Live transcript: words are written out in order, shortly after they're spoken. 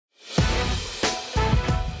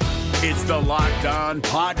It's the Locked On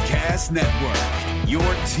Podcast Network, your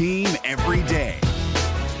team every day.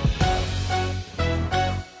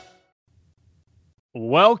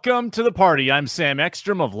 Welcome to the party. I'm Sam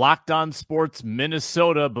Ekstrom of Locked On Sports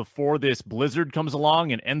Minnesota. Before this blizzard comes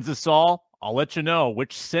along and ends us all, I'll let you know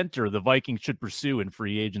which center the Vikings should pursue in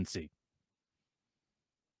free agency.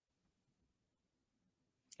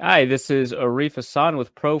 Hi, this is Arif Hassan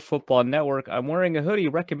with Pro Football Network. I'm wearing a hoodie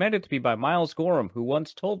recommended to me by Miles Gorham, who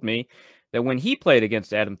once told me that when he played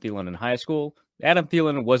against Adam Thielen in high school, Adam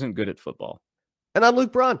Thielen wasn't good at football. And I'm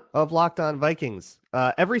Luke Braun of Locked On Vikings.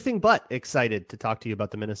 Everything but excited to talk to you about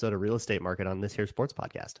the Minnesota real estate market on this here sports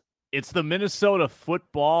podcast. It's the Minnesota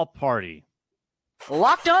football party.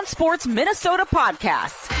 Locked On Sports Minnesota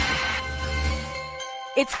Podcast.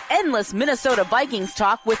 It's endless Minnesota Vikings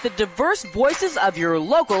talk with the diverse voices of your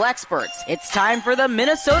local experts. It's time for the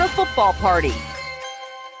Minnesota football party.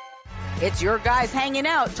 It's your guys hanging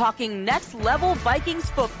out talking next level Vikings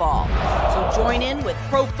football. So join in with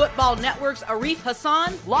Pro Football Network's Arif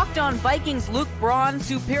Hassan, Locked On Vikings Luke Braun,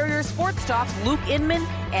 Superior Sports Talk's Luke Inman,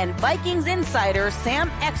 and Vikings insider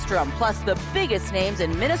Sam Ekstrom, plus the biggest names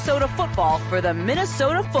in Minnesota football for the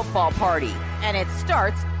Minnesota football party. And it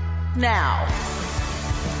starts now.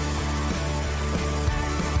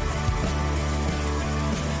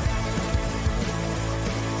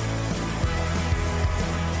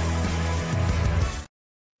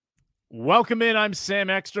 Welcome in. I'm Sam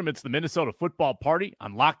Ekstrom. It's the Minnesota football party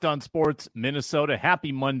on Locked On Sports Minnesota.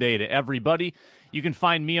 Happy Monday to everybody. You can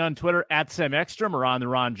find me on Twitter at Sam Ekstrom or on the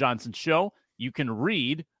Ron Johnson Show. You can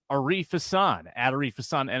read Arif Hassan at Arif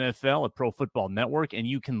Hassan NFL at Pro Football Network, and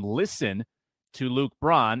you can listen to Luke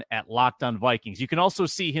Braun at Locked On Vikings. You can also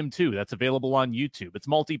see him too. That's available on YouTube. It's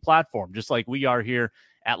multi-platform, just like we are here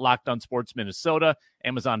at Locked On Sports Minnesota,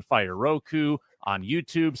 Amazon Fire, Roku, on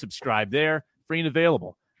YouTube. Subscribe there, free and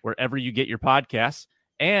available wherever you get your podcasts.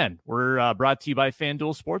 And we're brought to you by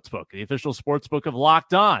FanDuel Sportsbook, the official sportsbook of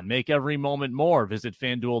Locked On. Make every moment more. Visit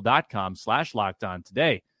FanDuel.com/LockedOn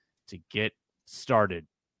today to get started.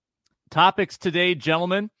 Topics today,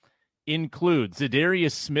 gentlemen, include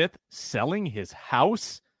Za'Darius Smith selling his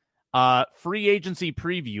house, free agency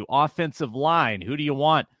preview, offensive line. Who do you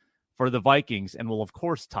want for the Vikings? And we'll, of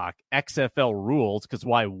course, talk XFL rules, because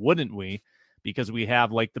why wouldn't we? Because we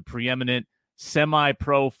have like the preeminent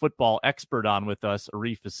semi-pro football expert on with us,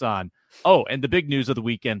 Arif Hassan. Oh, and the big news of the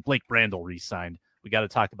weekend, Blake Brandel re-signed. We got to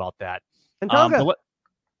talk about that. And Tonga.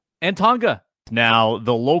 And Tonga. Now,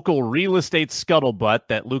 the local real estate scuttlebutt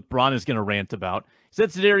that Luke Braun is going to rant about is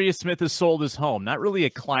that Za'Darius Smith has sold his home. Not really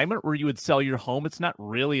a climate where you would sell your home. It's not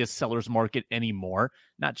really a seller's market anymore.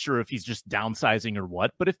 Not sure if he's just downsizing or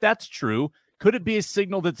what. But if that's true, could it be a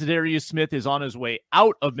signal that Za'Darius Smith is on his way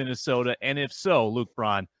out of Minnesota? And if so, Luke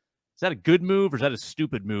Braun, is that a good move or is that a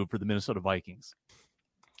stupid move for the Minnesota Vikings?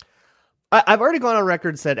 I've already gone on record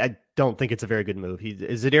and said I don't think it's a very good move.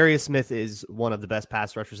 Za'Darius Smith is one of the best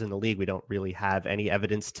pass rushers in the league. We don't really have any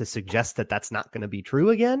evidence to suggest that that's not going to be true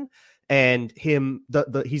again. And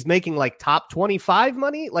he's making like top 25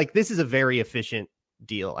 money. Like, this is a very efficient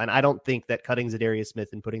deal. And I don't think that cutting Za'Darius Smith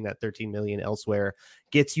and putting that $13 million elsewhere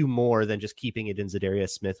gets you more than just keeping it in Za'Darius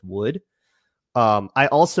Smith would. I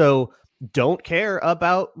also don't care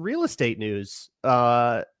about real estate news.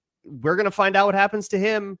 We're going to find out what happens to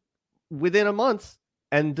him within a month.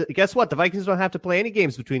 And guess what? The Vikings don't have to play any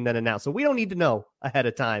games between then and now. So we don't need to know ahead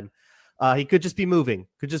of time. He could just be moving.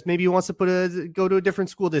 Maybe he wants to go to a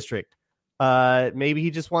different school district. Maybe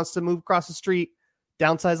he just wants to move across the street,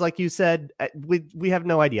 downsize like you said. We have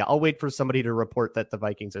no idea. I'll wait for somebody to report that the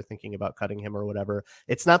Vikings are thinking about cutting him or whatever.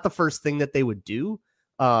 It's not the first thing that they would do.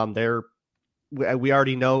 We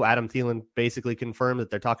already know Adam Thielen basically confirmed that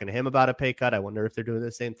they're talking to him about a pay cut. I wonder if they're doing the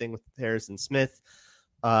same thing with Harrison Smith.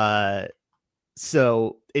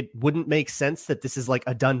 So it wouldn't make sense that this is like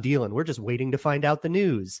a done deal and we're just waiting to find out the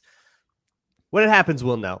news. When it happens,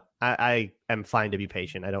 we'll know. I am fine to be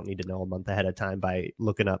patient. I don't need to know a month ahead of time by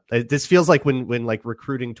looking up. This feels like when like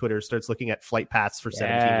recruiting Twitter starts looking at flight paths for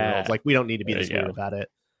 17-year-olds. Like, we don't need to be this weird about it.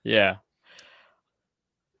 Yeah.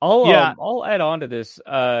 I'll add on to this.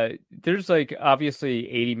 There's like obviously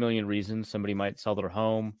 80 million reasons somebody might sell their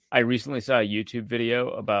home. I recently saw a YouTube video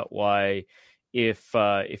about why if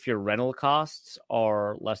your rental costs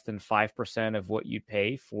are less than 5% of what you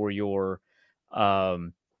pay for your,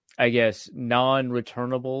 I guess,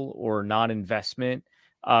 non-returnable or non-investment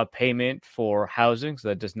payment for housing. So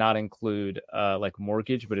that does not include like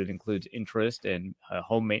mortgage, but it includes interest and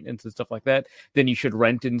home maintenance and stuff like that. Then you should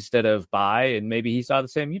rent instead of buy. And maybe he saw the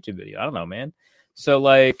same YouTube video. I don't know, man. So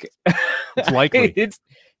like, it's likely.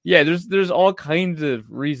 Yeah, there's all kinds of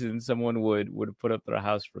reasons someone would put up their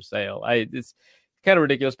house for sale. It's kind of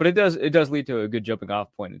ridiculous, but it does lead to a good jumping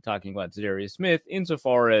off point in talking about Za'Darius Smith,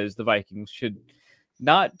 insofar as the Vikings should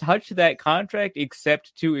not touch that contract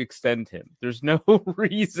except to extend him. There's no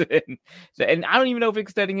reason. And I don't even know if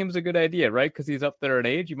extending him is a good idea, right? Because he's up there in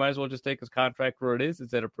age. You might as well just take his contract where it is.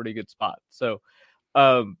 It's at a pretty good spot. So,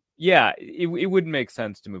 yeah, it wouldn't make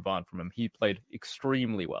sense to move on from him. He played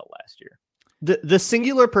extremely well last year. The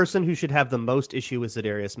singular person who should have the most issue with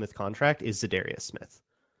Za'Darius Smith contract is Za'Darius Smith.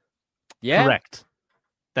 Yeah. Correct.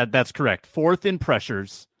 That's correct. 4th in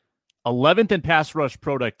pressures, 11th in pass rush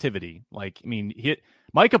productivity.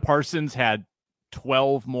 Micah Parsons had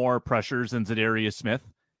 12 more pressures than Za'Darius Smith,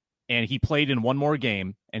 and he played in one more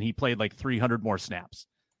game, and he played like 300 more snaps.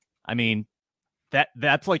 I mean,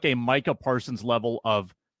 that's like a Micah Parsons level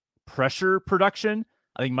of pressure production.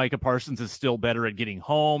 I think Micah Parsons is still better at getting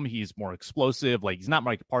home. He's more explosive. Like, he's not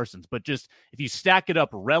Micah Parsons, but just if you stack it up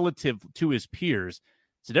relative to his peers,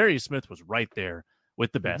 Za'Darius Smith was right there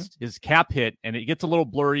with the best. His cap hit, and it gets a little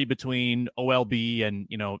blurry between OLB and,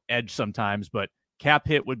 edge sometimes, but cap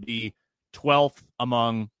hit would be 12th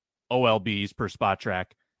among OLBs per spot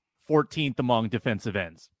track, 14th among defensive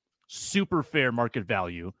ends. Super fair market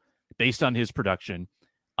value based on his production.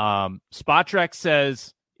 Spot track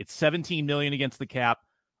says it's 17 million against the cap.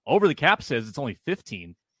 Over the cap says it's only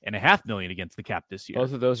 15.5 million against the cap this year.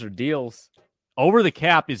 Both of those are deals. Over the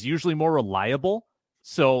cap is usually more reliable.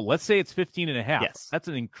 So let's say it's 15.5. Yes. That's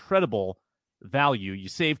an incredible value. You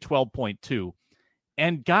save 12.2.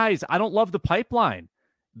 And guys, I don't love the pipeline.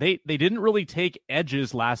 They didn't really take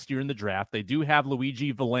edges last year in the draft. They do have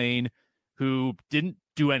Luigi Villain, who didn't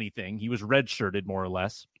do anything. He was redshirted more or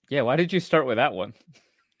less. Yeah, why did you start with that one?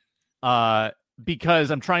 Because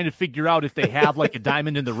I'm trying to figure out if they have like a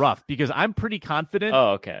diamond in the rough, because I'm pretty confident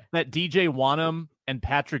that DJ Wanham and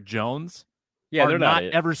Patrick Jones are not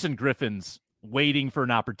Everson Griffins waiting for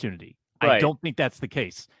an opportunity. Right. I don't think that's the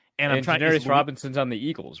case. And I'm trying. Janarius Robinson's on the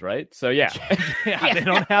Eagles, right? So yeah, they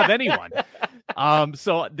don't have anyone.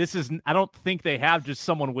 So this is. I don't think they have just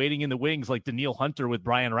someone waiting in the wings like Daniil Hunter with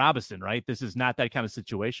Brian Robinson, right? This is not that kind of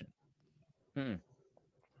situation.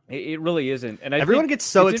 It really isn't. And everyone gets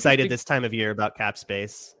so excited this time of year about cap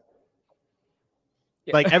space.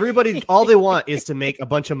 Yeah. Like everybody, all they want is to make a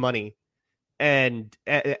bunch of money. And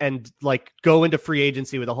like go into free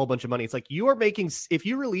agency with a whole bunch of money. It's like you are making, if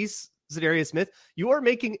you release Za'Darius Smith, you are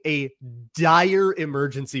making a dire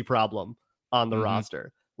emergency problem on the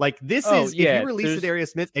roster. Like this if you release Za'Darius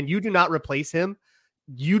Smith and you do not replace him,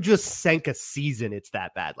 you just sank a season. It's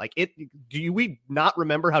that bad. Like do we not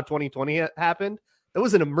remember how 2020 happened? That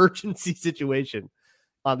was an emergency situation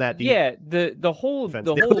on that deal. Yeah, the whole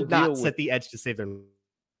deal did not set the edge to save their.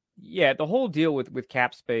 Yeah, the whole deal with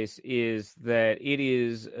cap space is that it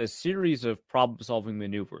is a series of problem-solving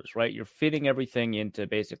maneuvers, right? You're fitting everything into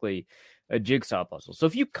basically a jigsaw puzzle. So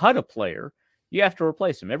if you cut a player, you have to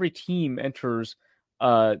replace him. Every team enters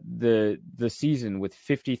the season with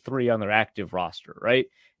 53 on their active roster, right?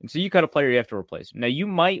 And so you cut a player, you have to replace him. Now, you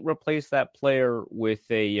might replace that player with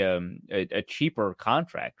a cheaper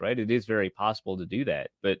contract, right? It is very possible to do that.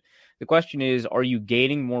 But the question is, are you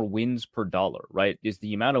gaining more wins per dollar, right? Is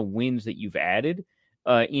the amount of wins that you've added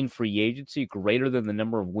in free agency greater than the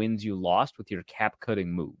number of wins you lost with your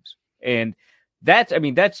cap-cutting moves? And that's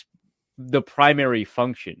the primary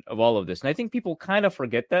function of all of this. And I think people kind of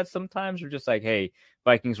forget that sometimes. They're just like, hey,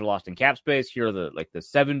 Vikings are lost in cap space. Here are the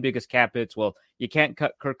 7 biggest cap hits. Well, you can't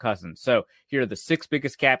cut Kirk Cousins. So here are the 6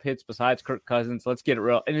 biggest cap hits besides Kirk Cousins. Let's get it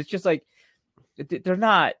real. And it's just like, they're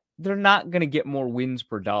not going to get more wins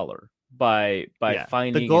per dollar by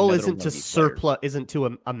finding. The goal isn't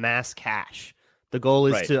to amass cash. The goal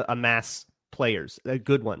is to amass players,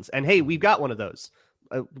 good ones. And hey, we've got one of those.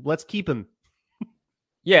 Let's keep him.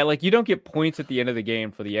 Yeah, like you don't get points at the end of the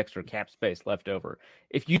game for the extra cap space left over.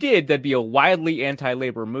 If you did, that'd be a wildly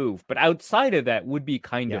anti-labor move. But outside of that, would be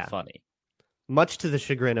kind of funny. Much to the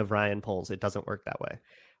chagrin of Ryan Poles, it doesn't work that way.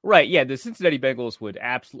 Right, yeah, the Cincinnati Bengals would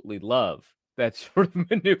absolutely love that sort of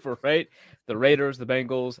maneuver, right? The Raiders, the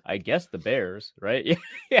Bengals, I guess the Bears, right?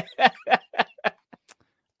 Yeah.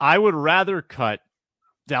 I would rather cut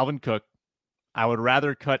Dalvin Cook. I would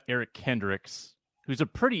rather cut Eric Kendricks, who's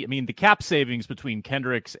the cap savings between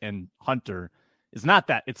Kendricks and Hunter is not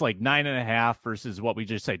that. It's like 9.5 versus what we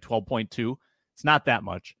just say, 12.2. It's not that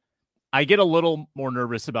much. I get a little more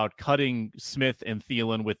nervous about cutting Smith and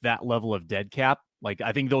Thielen with that level of dead cap. Like,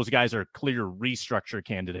 I think those guys are clear restructure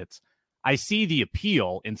candidates. I see the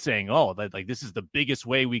appeal in saying, this is the biggest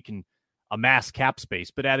way we can amass cap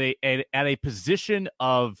space, but at a position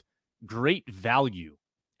of great value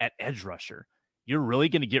at edge rusher, you're really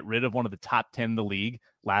going to get rid of one of the top 10 in the league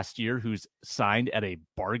last year who's signed at a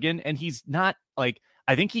bargain. And he's not like,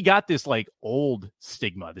 I think he got this like old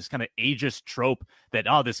stigma, this kind of ageist trope that,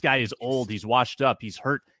 oh, this guy is old. He's washed up. He's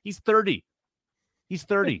hurt. He's 30. He's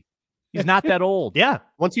 30. He's not that old. Yeah.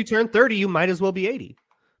 Once you turn 30, you might as well be 80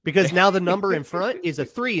 because now the number in front is a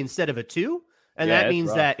 3 instead of a 2. And that means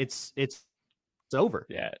rough. That it's over.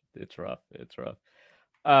 Yeah, it's rough. It's rough.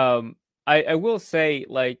 I will say,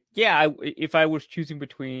 like, if I was choosing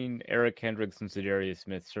between Eric Kendricks and Za'Darius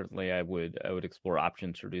Smith, certainly I would explore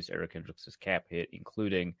options to reduce Eric Kendricks' cap hit,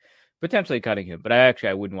 including potentially cutting him. But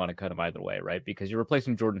I wouldn't want to cut him either way, right? Because you're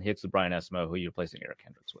replacing Jordan Hicks with Brian Esmo, who you're replacing Eric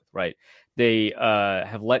Kendricks with, right? They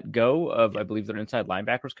have let go of, I believe, their inside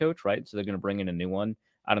linebackers coach, right? So they're going to bring in a new one.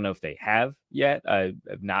 I don't know if they have yet. I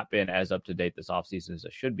have not been as up to date this offseason as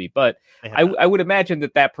I should be, but I would imagine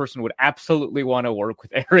that person would absolutely want to work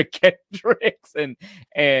with Eric Kendricks and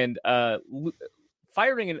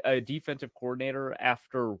firing a defensive coordinator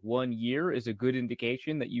after 1 year is a good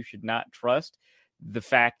indication that you should not trust the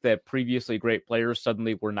fact that previously great players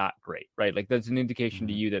suddenly were not great, right? Like that's an indication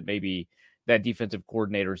to you that maybe that defensive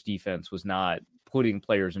coordinator's defense was not putting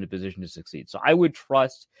players in a position to succeed. So I would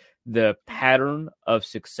trust the pattern of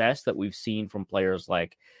success that we've seen from players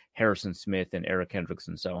like Harrison Smith and Eric Kendricks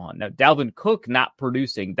and so on. Now, Dalvin Cook not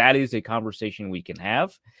producing, that is a conversation we can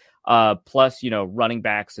have. Plus, running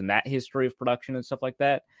backs and that history of production and stuff like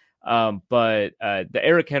that. But the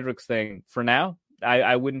Eric Kendricks thing for now,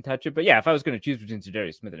 I wouldn't touch it. But yeah, if I was going to choose between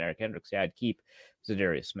Za'Darius Smith and Eric Kendricks, I'd keep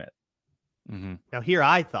Za'Darius Smith. Mm-hmm. Now here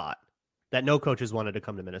I thought that no coaches wanted to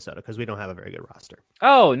come to Minnesota because we don't have a very good roster.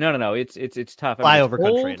 Oh, no. It's tough. Flyover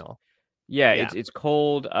country and all. Yeah, it's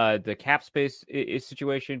cold. The cap space is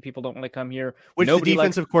situation. People don't want to come here. Which the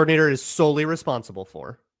defensive coordinator is solely responsible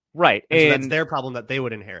for. Right. And so that's their problem that they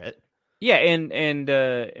would inherit. Yeah, and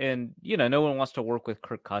no one wants to work with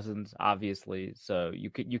Kirk Cousins, obviously. So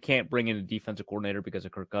you can't bring in a defensive coordinator because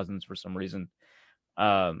of Kirk Cousins for some reason.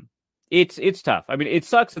 It's tough. I mean, it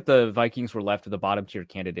sucks that the Vikings were left with a bottom tier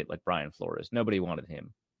candidate like Brian Flores. Nobody wanted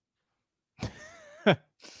him.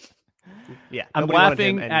 Yeah, I'm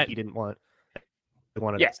laughing at he didn't want. He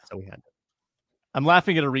wanted us, so we had. I'm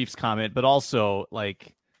laughing at a Reef's comment, but also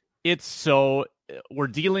like we're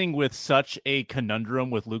dealing with such a conundrum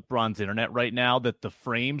with Luke Braun's internet right now that the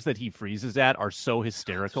frames that he freezes at are so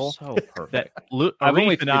hysterical. So perfect. That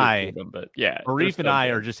Arif and I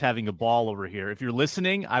are just having a ball over here. If you're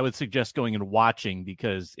listening, I would suggest going and watching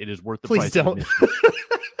because it is worth the price. Please don't.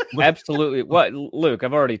 Absolutely. What, Luke?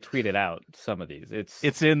 I've already tweeted out some of these.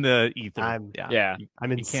 It's in the ether. I'm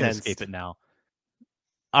incensed. You can't escape it now.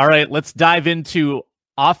 All right, let's dive into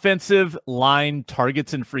offensive line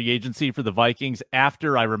targets and free agency for the Vikings.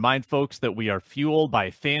 After I remind folks that we are fueled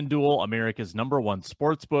by FanDuel, America's #1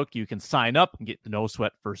 sportsbook. You can sign up and get the no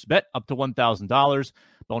sweat first bet up to $1,000.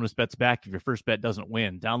 Bonus bets back if your first bet doesn't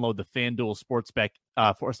win. Download the FanDuel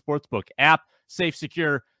sportsbook app. Safe,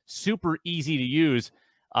 secure, super easy to use.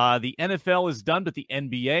 The NFL is done, but the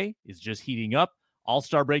NBA is just heating up.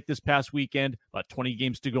 All-Star break this past weekend. About 20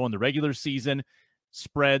 games to go in the regular season.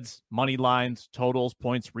 Spreads, money lines, totals,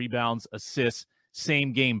 points, rebounds, assists,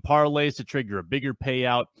 same game parlays to trigger a bigger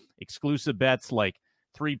payout, exclusive bets like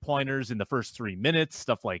 3-pointers in the first 3 minutes,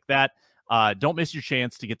 stuff like that. Don't miss your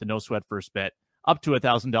chance to get the no sweat first bet up to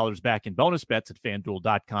 $1,000 back in bonus bets at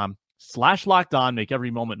FanDuel.com/lockedon. Make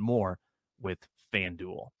every moment more with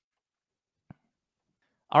FanDuel.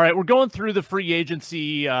 All right, we're going through the free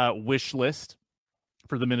agency wish list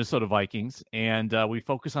for the Minnesota Vikings, and we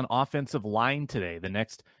focus on offensive line today. The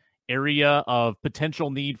next area of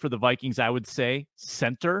potential need for the Vikings, I would say,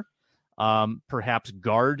 center, perhaps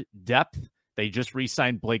guard depth. They just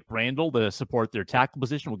re-signed Blake Brandel to support their tackle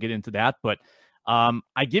position. We'll get into that, but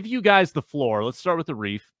I give you guys the floor. Let's start with the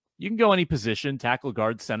Reef. You can go any position, tackle,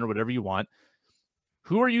 guard, center, whatever you want.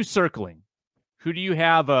 Who are you circling? Who do you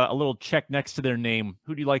have a little check next to their name?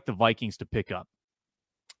 Who do you like the Vikings to pick up?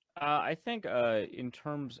 I think in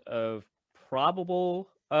terms of probable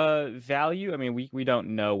value, I mean, we don't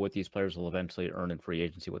know what these players will eventually earn in free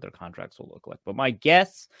agency, what their contracts will look like. But my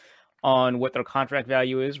guess on what their contract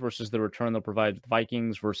value is versus the return they'll provide to the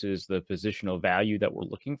Vikings versus the positional value that we're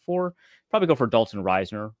looking for, probably go for Dalton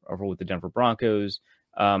Reisner over with the Denver Broncos.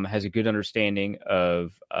 Has a good understanding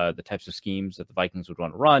of the types of schemes that the Vikings would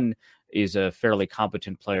want to run, is a fairly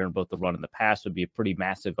competent player in both the run and the pass, would be a pretty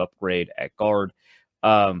massive upgrade at guard.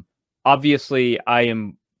 Obviously, I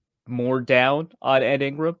am more down on Ed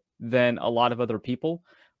Ingram than a lot of other people.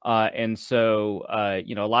 And so, a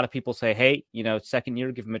lot of people say, hey, second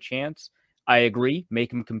year, give him a chance. I agree.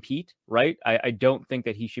 Make him compete, right? I don't think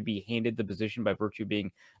that he should be handed the position by virtue of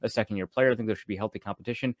being a second-year player. I think there should be healthy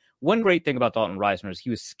competition. One great thing about Dalton Risner is he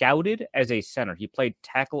was scouted as a center. He played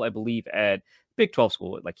tackle, I believe, at Big 12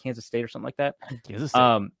 school, like Kansas State or something like that. Kansas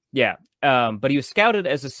State. But he was scouted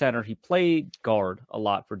as a center. He played guard a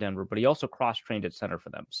lot for Denver, but he also cross-trained at center for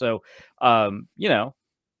them. So,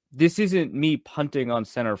 this isn't me punting on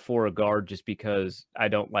center for a guard just because I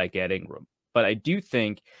don't like Ed Ingram. But I do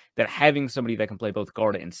think that having somebody that can play both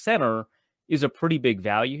guard and center is a pretty big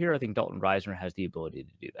value here. I think Dalton Risner has the ability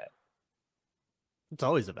to do that. It's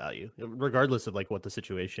always a value, regardless of like what the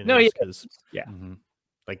situation is. Because Mm-hmm.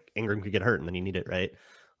 like Ingram could get hurt and then you need it, right?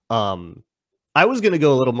 I was going to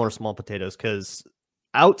go a little more small potatoes because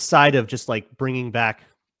outside of just like bringing back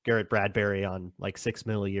Garrett Bradbury on like $6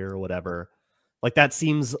 million a year or whatever, like that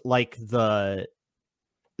seems like the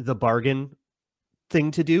bargain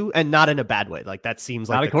thing to do, and not in a bad way. Like that seems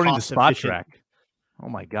like not according to Spot Track. Oh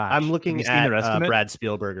my gosh! I'm looking at Brad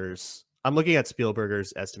Spielberger's. I'm looking at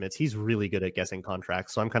Spielberger's estimates. He's really good at guessing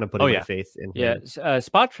contracts, so I'm kind of putting my faith in him. Yeah,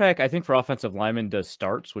 Spot Track, I think for offensive linemen does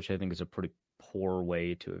starts, which I think is a pretty poor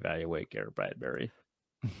way to evaluate Garrett Bradbury.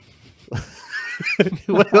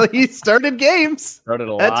 Well, he started games. Started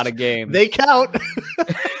a lot of games. They count.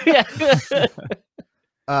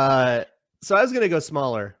 So I was going to go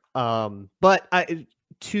smaller. But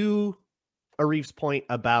to Arif's point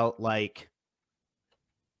about like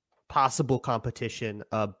possible competition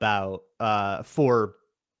about for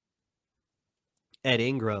Ed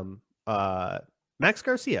Ingram, Max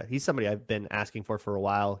Garcia, he's somebody I've been asking for a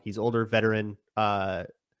while. He's older, veteran. I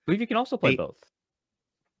believe he can also play both.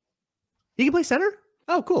 He can play center?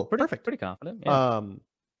 Oh, cool. Perfect. Pretty confident. Yeah.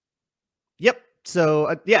 Yep.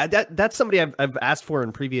 So that's somebody I've asked for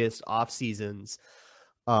in previous off seasons.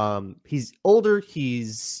 He's older.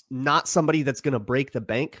 He's not somebody that's going to break the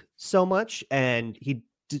bank so much. And he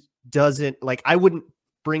doesn't like, I wouldn't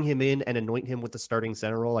bring him in and anoint him with the starting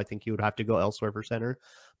center role. I think he would have to go elsewhere for center,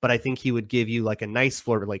 but I think he would give you like a nice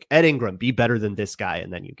floor, like Ed Ingram, be better than this guy.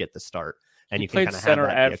 And then you get the start. And he you played can center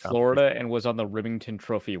at Florida and was on the Remington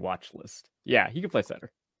Trophy watch list. Yeah, he could play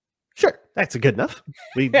center. Sure, that's good enough.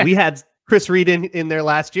 We had Chris Reed in there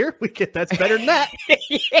last year. That's better than that.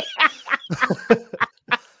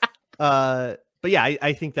 But yeah,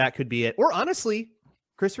 I think that could be it. Or honestly,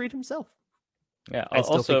 Chris Reed himself. Yeah, I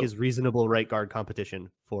still think is reasonable right guard competition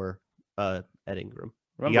for Ed Ingram.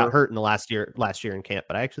 He got hurt in the last year in camp,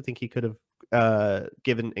 but I actually think he could have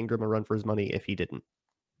given Ingram a run for his money if he didn't.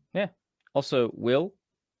 Yeah. Also, Will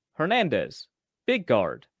Hernandez, big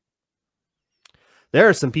guard. There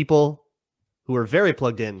are some people who are very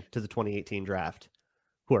plugged in to the 2018 draft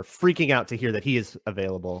who are freaking out to hear that he is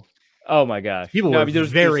available. Oh my gosh. People are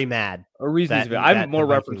very mad. A reason I'm more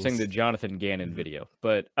referencing the Jonathan Gannon video,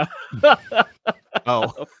 but I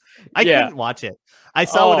couldn't watch it. I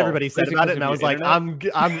saw what everybody said about it and I was like, I'm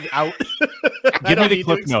out. Give me the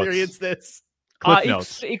clip notes. Experience this.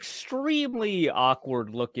 It's extremely awkward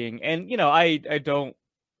looking, and I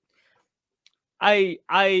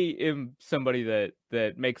am somebody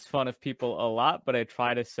that makes fun of people a lot, but I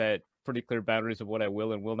try to set pretty clear boundaries of what I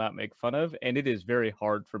will and will not make fun of, and it is very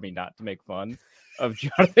hard for me not to make fun of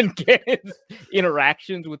Jonathan Gannon's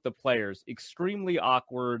interactions with the players. Extremely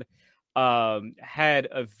awkward. Had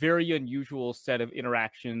a very unusual set of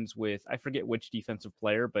interactions with, I forget which defensive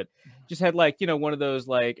player, but just had like, one of those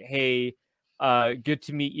like, hey, good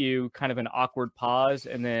to meet you, kind of an awkward pause,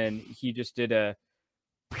 and then he just did a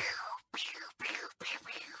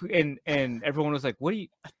and everyone was like,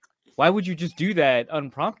 why would you just do that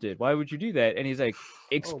unprompted? Why would you do that? And he's like,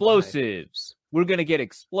 explosives. We're gonna get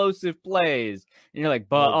explosive plays. And you're like,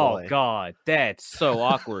 oh God, that's so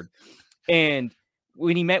awkward. And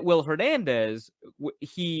when he met Will Hernandez,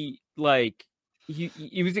 he was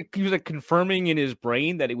like confirming in his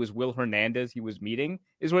brain that it was Will Hernandez he was meeting,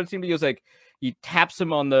 is what it seemed. He was like, he taps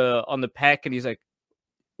him on the pec and he's like,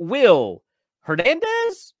 Will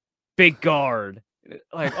Hernandez, big guard.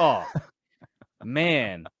 Like, oh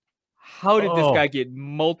man, how did this guy get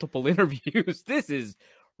multiple interviews? This is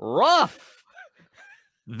rough.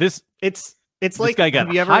 This like guy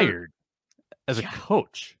got hired as a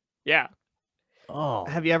coach. Yeah. Oh,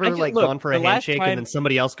 have you ever gone for a handshake and then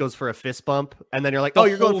somebody else goes for a fist bump and then you're like,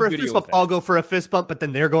 you're going for a fist bump. I'll go for a fist bump, but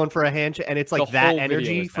then they're going for a handshake, and it's like that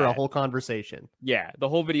energy for a whole conversation. Yeah, the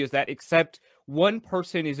whole video is that, except one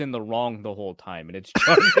person is in the wrong the whole time, and it's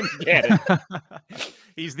Jonathan Gannon.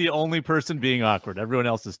 He's the only person being awkward. Everyone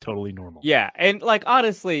else is totally normal. Yeah, and like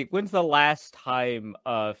honestly, when's the last time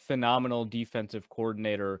a phenomenal defensive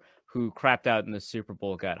coordinator who crapped out in the Super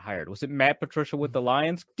Bowl got hired? Was it Matt Patricia with the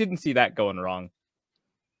Lions? Didn't see that going wrong.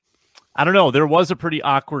 I don't know. There was a pretty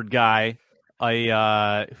awkward guy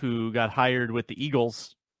who got hired with the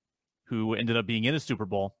Eagles who ended up being in a Super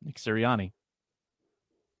Bowl, Nick Sirianni.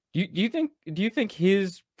 Do you think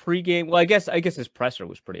his pregame? Well, I guess his presser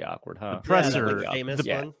was pretty awkward, huh? The presser, that famous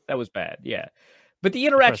one. That was bad. Yeah, but the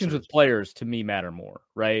interactions with players to me matter more,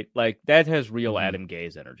 right? Like that has real Adam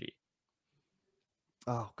Gase energy.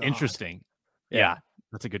 Oh, God. Interesting. Yeah,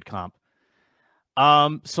 that's a good comp.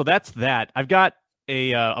 So that's that. I've got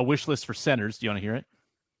a wish list for centers. Do you want to hear it?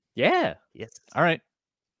 Yeah. Yes. All right.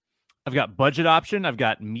 I've got budget option. I've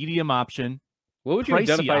got medium option. What would you have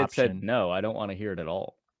done if I had option. said no? I don't want to hear it at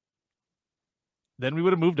all. Then we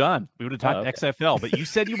would have moved on. We would have talked XFL, but you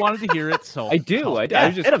said you wanted to hear it, so I do. I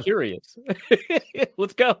was just curious.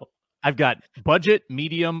 Let's go. I've got budget,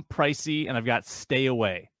 medium, pricey, and I've got stay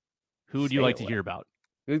away. Who would you like to hear about?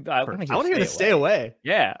 I want to hear the stay away.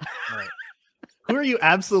 Yeah. All right. Who are you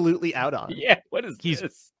absolutely out on? Yeah. What is He's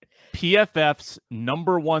this? PFF's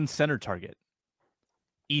number one center target,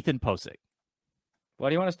 Ethan Posick. Why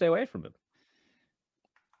do you want to stay away from him?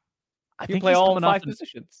 I He think play he's all coming 5 off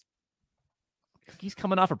positions. He's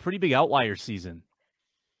coming off a pretty big outlier season.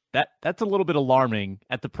 That's a little bit alarming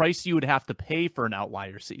at the price you would have to pay for an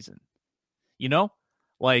outlier season. You know,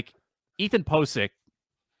 like Ethan Posick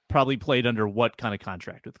probably played under what kind of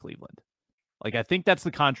contract with Cleveland? Like, I think that's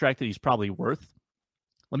the contract that he's probably worth.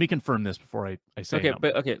 Let me confirm this before I say Okay,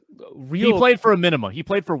 number. but he played for a minimum. He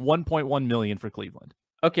played for $1.1 million for Cleveland.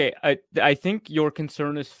 Okay, I think your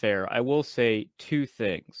concern is fair. I will say 2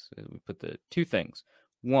 things. We put the 2 things.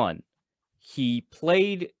 One, he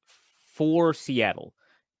played for Seattle,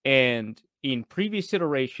 and in previous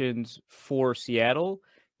iterations for Seattle,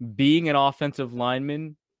 being an offensive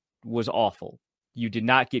lineman was awful. You did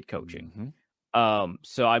not get coaching.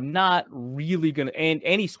 So I'm not really going to,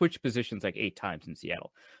 and he switched positions like 8 times in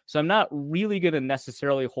Seattle. So I'm not really going to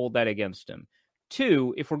necessarily hold that against him.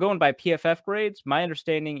 2, if we're going by PFF grades, my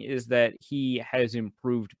understanding is that he has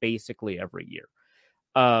improved basically every year.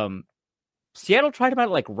 Seattle tried him out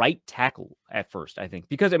at like right tackle at first, I think,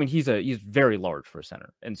 because I mean he's very large for a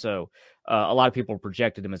center, and so a lot of people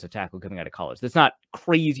projected him as a tackle coming out of college. That's not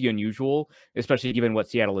crazy unusual, especially given what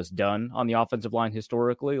Seattle has done on the offensive line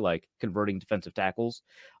historically, like converting defensive tackles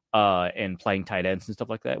and playing tight ends and stuff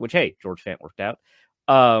like that. Which, hey, George Fant worked out.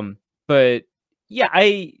 But yeah,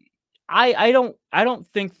 I don't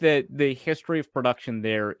think that the history of production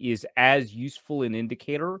there is as useful an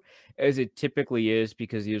indicator as it typically is,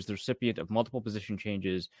 because he is the recipient of multiple position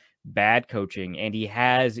changes, bad coaching, and he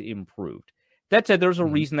has improved. That said, there's a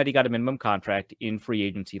reason that he got a minimum contract in free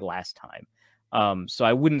agency last time. So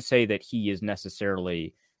I wouldn't say that he is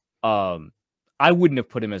necessarily I wouldn't have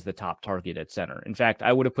put him as the top target at center. In fact,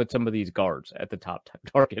 I would have put some of these guards at the top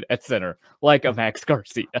target at center, like a Max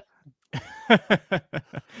Garcia.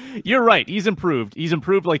 You're right. He's improved. He's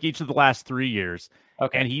improved like each of the last 3 years.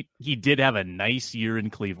 Okay. And he did have a nice year in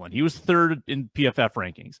Cleveland. He was 3rd in PFF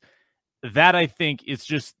rankings. That, I think, is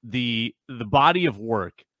just the body of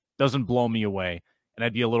work doesn't blow me away, and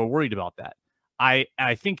I'd be a little worried about that. I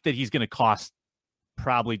think that he's going to cost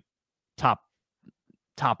probably top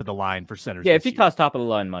of the line for centers. Yeah, if he costs top of the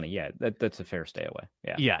line money, yeah, that's a fair stay away.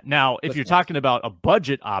 Yeah. Yeah. Now, if you're talking about a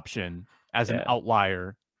budget option as an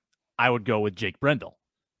outlier, I would go with Jake Brendel,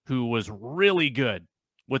 who was really good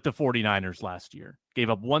with the 49ers last year. Gave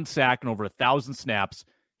up 1 sack and over 1,000 snaps.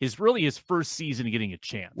 His first season getting a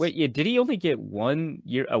chance. Wait, yeah, did he only get 1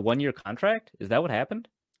 year, a 1-year contract? Is that what happened?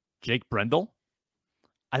 Jake Brendel?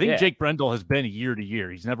 I think Jake Brendel has been year to year.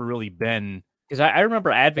 He's never really been. Because I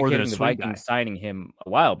remember advocating the Vikings signing him a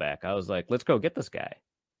while back. I was like, let's go get this guy.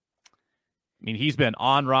 I mean, he's been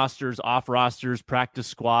on rosters, off rosters, practice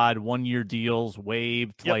squad, 1-year deals,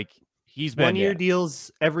 waived. Yep. Like, he's been 1-year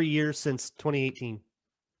deals every year since 2018.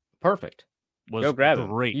 Perfect. Go grab him.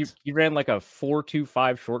 Great. He ran like a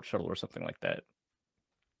 4.25 short shuttle or something like that.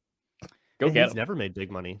 Go get him. He's never made big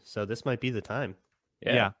money, so this might be the time.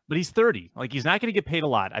 Yeah, but he's 30. Like, he's not going to get paid a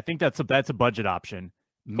lot. I think that's a budget option.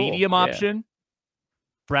 Cool. Medium option,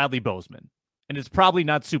 Bradley Bozeman. And it's probably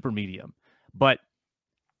not super medium, but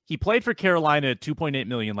he played for Carolina at $2.8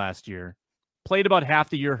 million last year. Played about half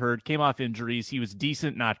the year hurt, came off injuries. He was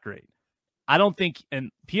decent, not great. I don't think, and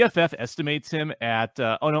PFF estimates him at,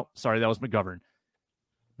 that was McGovern.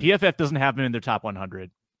 PFF doesn't have him in their top 100.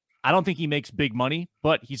 I don't think he makes big money,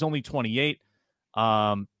 but he's only 28.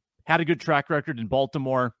 Had a good track record in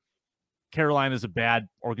Baltimore. Carolina's a bad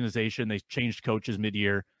organization. They changed coaches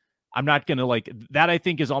mid-year. I'm not going to that. I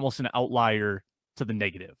think is almost an outlier to the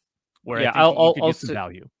negative, where I think you could get some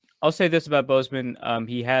value. I'll say this about Bozeman.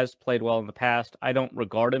 He has played well in the past. I don't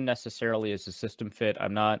regard him necessarily as a system fit.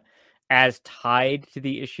 I'm not as tied to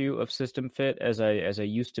the issue of system fit as I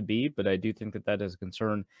used to be, but I do think that is a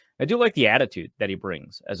concern. I do like the attitude that he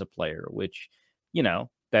brings as a player, which,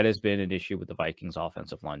 that has been an issue with the Vikings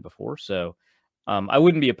offensive line before. So I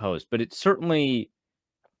wouldn't be opposed, but it's certainly,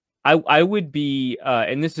 I would be,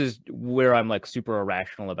 and this is where I'm like super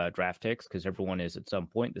irrational about draft picks because everyone is at some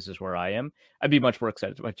point. This is where I am. I'd be much more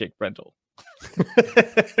excited about Jake Brendel.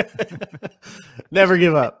 Never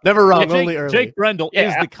give up. Never wrong. Yeah, only early. Jake Brendel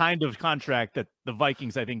is the kind of contract that the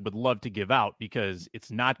Vikings, I think, would love to give out because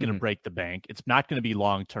it's not going to break the bank. It's not going to be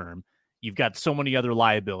long term. You've got so many other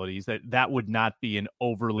liabilities that would not be an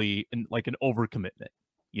overcommitment.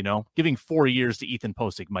 Giving 4 years to Ethan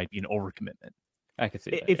Posick might be an overcommitment. I could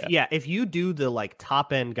see that. If you do the like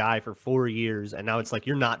top end guy for 4 years and now it's like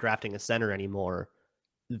you're not drafting a center anymore,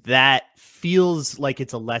 that feels like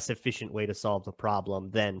it's a less efficient way to solve the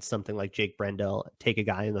problem than something like Jake Brendel, take a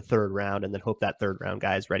guy in the 3rd round and then hope that 3rd round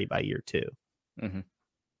guy is ready by year 2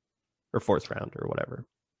 or 4th round or whatever.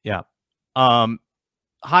 Yeah.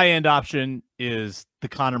 High end option is the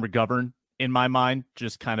Connor McGovern in my mind,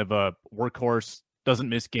 just kind of a workhorse, doesn't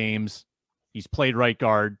miss games. He's played right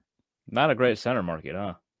guard. Not a great center market,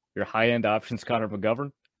 huh? Your high end options, Connor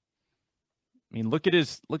McGovern. I mean, look at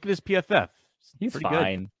his PFF. He's pretty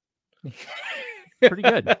fine. Good. Pretty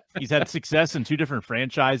good. He's had success in 2 different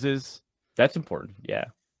franchises. That's important. Yeah.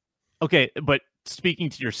 Okay, but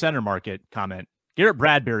speaking to your center market comment, Garrett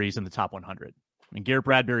Bradbury is in the top 100. I mean, Garrett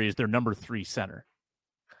Bradbury is their number 3 center.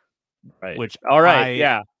 Right. Which all right.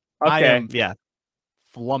 Yeah. Okay. I am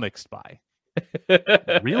flummoxed by.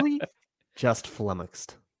 Really? Just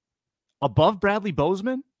flummoxed. Above Bradley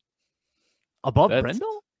Bozeman? Above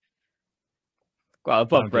Brendel? Well,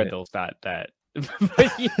 above Brendel's not that.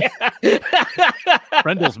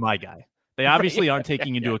 Brendel's my guy. They obviously aren't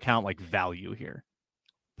taking into account like value here.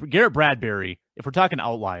 For Garrett Bradbury, if we're talking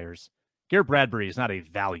outliers, Garrett Bradbury is not a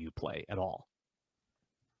value play at all.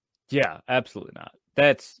 Yeah, absolutely not.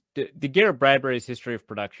 That's the Garrett Bradbury's history of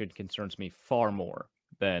production concerns me far more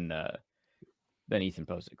than Ethan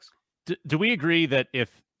Posick's. Do we agree that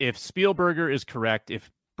if Spielberger is correct, if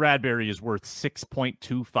Bradbury is worth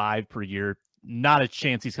 6.25 per year, not a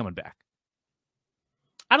chance he's coming back?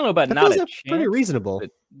 I don't know about that not a chance. Pretty reasonable.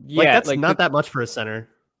 But that's not that much for a center.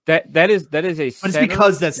 That is a. But it's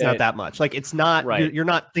because that's not that much. Like it's not. Right. You're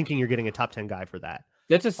not thinking you're getting a top 10 guy for that.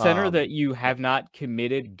 That's a center that you have not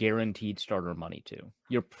committed guaranteed starter money to.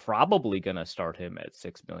 You're probably going to start him at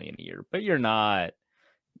 $6 million a year, but you're not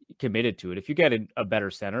committed to it. If you get a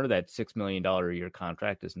better center, that $6 million a year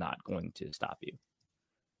contract is not going to stop you.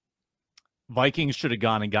 Vikings should have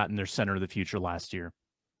gone and gotten their center of the future last year.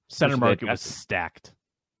 Center market was stacked.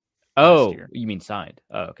 Oh, you mean signed?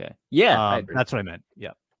 Oh, okay. Yeah, that's what I meant.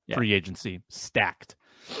 Yeah. Free agency stacked.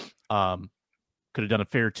 Could have done a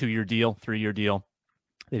fair 2-year deal, 3-year deal.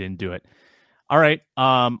 They didn't do it. All right.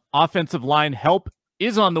 Offensive line help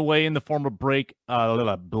is on the way in the form of Blake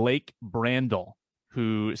Brandel,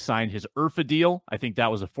 who signed his IRFA deal. I think that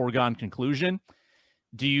was a foregone conclusion.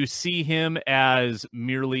 Do you see him as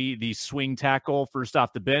merely the swing tackle first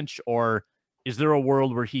off the bench, or is there a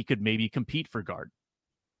world where he could maybe compete for guard?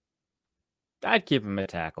 I'd keep him a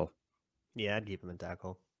tackle. Yeah, I'd keep him a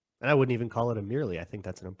tackle. And I wouldn't even call it a merely. I think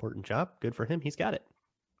that's an important job. Good for him. He's got it.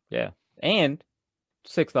 Yeah. And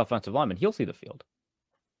 6th offensive lineman, he'll see the field.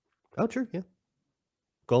 Oh, true. Yeah.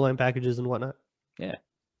 Goal line packages and whatnot. Yeah.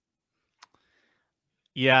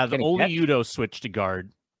 Yeah, the Oli Udoh switch to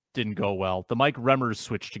guard didn't go well. The Mike Remmers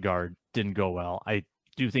switch to guard didn't go well. I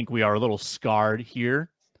do think we are a little scarred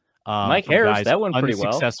here. Mike Harris, that went pretty well.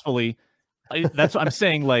 Unsuccessfully. That's what I'm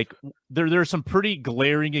saying. Like there's some pretty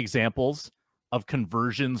glaring examples of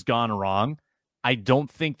conversions gone wrong. I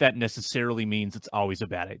don't think that necessarily means it's always a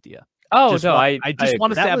bad idea. Oh, just no, I just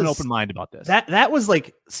want us to have an open mind about this. That was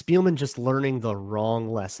like Spielman just learning the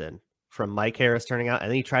wrong lesson from Mike Harris turning out,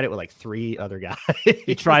 and then he tried it with like 3 other guys.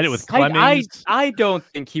 He tried it with Clemens. I don't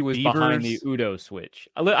think he was Beavers. Behind the Udoh switch.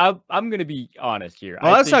 I'm going to be honest here.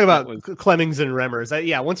 Well, let's talk about Clemens and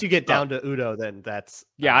Remmers. Once you get down to Udoh, then that's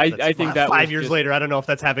I think that 5 years later. I don't know if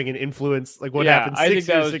that's having an influence. Like what happened 6 years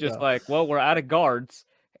ago. I think that was just like, well, we're out of guards.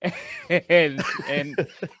 and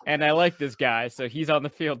I like this guy, so he's on the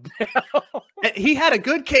field now. He had a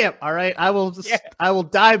good camp. All right, I will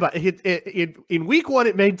die by it. In week 1,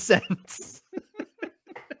 it made sense.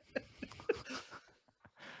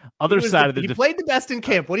 Other side of the he played the best in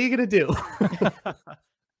camp. What are you gonna do?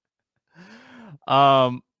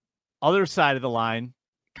 Other side of the line,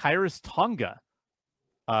 Kairos Tonga.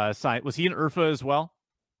 Was he an IRFA as well?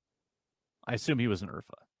 I assume he was an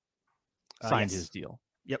IRFA. Signed his deal.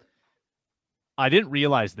 Yep. I didn't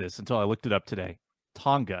realize this until I looked it up today.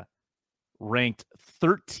 Tonga, ranked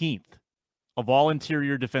 13th of all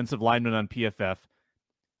interior defensive linemen on PFF,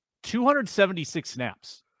 276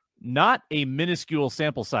 snaps. Not a minuscule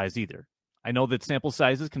sample size either. I know that sample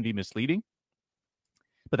sizes can be misleading,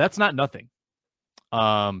 but that's not nothing.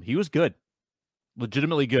 He was good,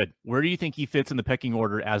 legitimately good. Where do you think he fits in the pecking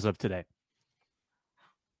order as of today?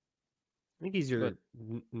 I think he's your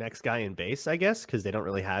next guy in base, I guess, because they don't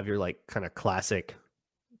really have your like kind of classic,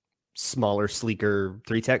 smaller, sleeker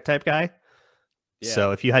 3-tech type guy. Yeah.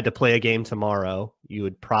 So if you had to play a game tomorrow, you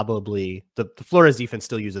would probably the Flores defense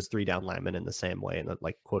still uses 3 down linemen in the same way, in the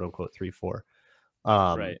like quote unquote 3-4.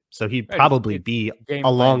 Right. So he'd probably be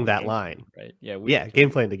along that line. Right. Yeah.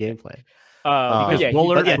 Game plan to game plan. Because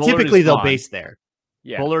Bullard, typically they'll base there.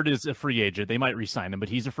 Yeah. Bullard is a free agent. They might re-sign him, but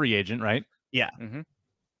he's a free agent, right? Yeah. Mm-hmm.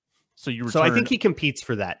 So I think he competes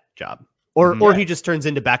for that job, or he just turns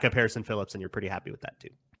into backup Harrison Phillips, and you're pretty happy with that too.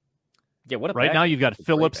 Yeah. Right now you've got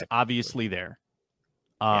Phillips obviously there.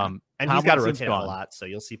 And he's got to rotate a lot, so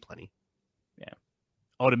you'll see plenty. Yeah.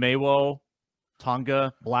 Odamewo,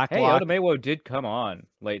 Tonga, Blacklock. Hey, Odamewo did come on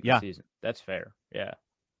late in the season. That's fair. Yeah.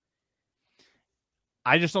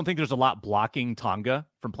 I just don't think there's a lot blocking Tonga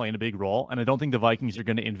from playing a big role, and I don't think the Vikings are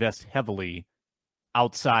going to invest heavily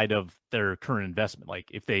outside of their current investment. Like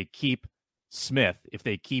if they keep Smith, if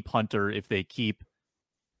they keep Hunter, if they keep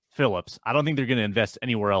Phillips, I don't think they're going to invest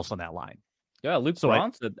anywhere else on that line. Yeah, Luke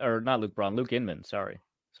Inman.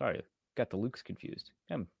 Sorry, got the Lukes confused.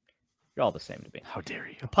 You're all the same to me. How dare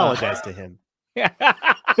you? Apologize to him.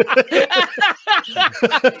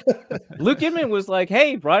 Luke Inman was like,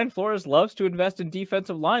 "Hey, Brian Flores loves to invest in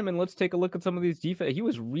defensive linemen. Let's take a look at some of these defense." He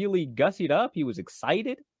was really gussied up. He was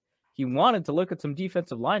excited. He wanted to look at some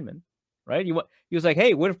defensive linemen, right? He was like,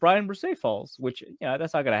 "Hey, what if Brian Brisset falls?" Which,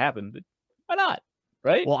 that's not going to happen. But why not?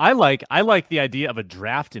 Right? Well, I like the idea of a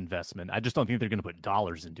draft investment. I just don't think they're going to put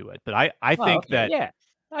dollars into it. But I think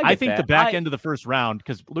the back end of the first round,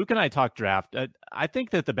 because Luke and I talked draft. I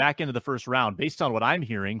think that the back end of the first round, based on what I'm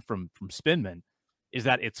hearing from Spinman, is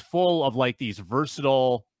that it's full of like these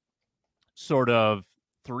versatile sort of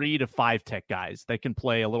 3 to 5 tech guys that can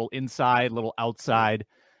play a little inside, a little outside.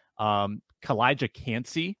 Kalijah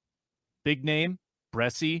Cansey, big name.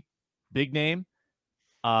 Bressie, big name.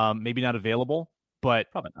 Maybe not available.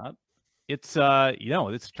 But probably not. It's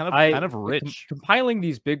it's kind of rich. Compiling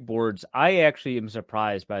these big boards, I actually am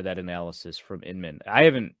surprised by that analysis from Inman. I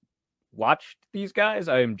haven't watched these guys.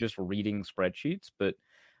 I am just reading spreadsheets, but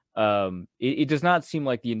it does not seem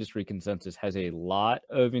like the industry consensus has a lot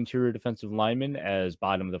of interior defensive linemen as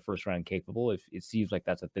bottom of the first round capable. It seems like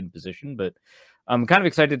that's a thin position, but I'm kind of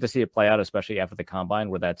excited to see it play out, especially after the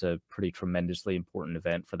combine, where that's a pretty tremendously important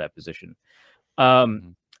event for that position.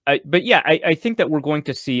 I think that we're going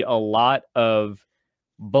to see a lot of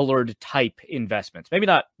Bullard type investments. Maybe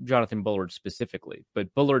not Jonathan Bullard specifically,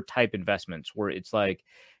 but Bullard type investments where it's like,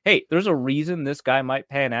 hey, there's a reason this guy might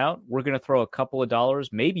pan out. We're going to throw a couple of dollars,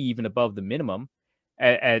 maybe even above the minimum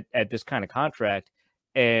at this kind of contract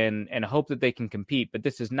and hope that they can compete. But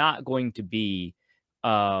this is not going to be,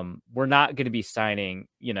 we're not going to be signing,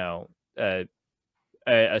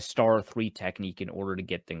 a star 3 technique in order to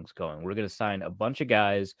get things going. We're going to sign a bunch of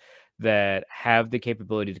guys that have the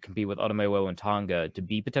capability to compete with Odamewo and Tonga to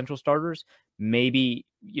be potential starters. Maybe,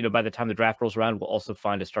 by the time the draft rolls around, we'll also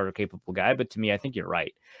find a starter capable guy. But to me, I think you're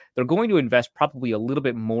right. They're going to invest probably a little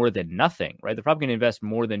bit more than nothing, right? They're probably going to invest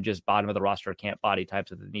more than just bottom of the roster camp body types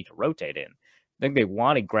that they need to rotate in. I think they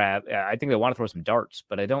want to throw some darts,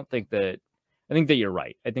 but I think that you're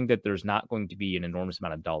right. I think that there's not going to be an enormous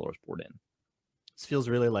amount of dollars poured in. This feels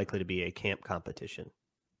really likely to be a camp competition.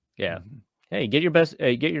 Yeah. Mm-hmm. Hey, get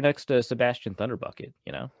your next Sebastian Thunderbucket,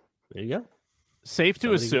 There you go. Safe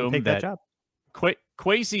to assume that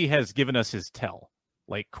Kwesi has given us his tell.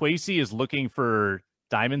 Like Kwesi is looking for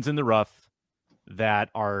diamonds in the rough that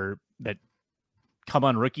come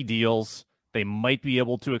on rookie deals. They might be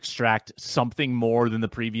able to extract something more than the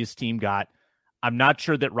previous team got. I'm not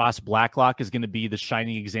sure that Ross Blacklock is going to be the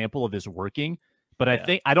shining example of this working, but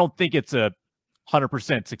I don't think it's a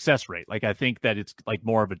 100% success rate. Like I think that it's like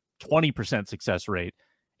more of a 20% success rate,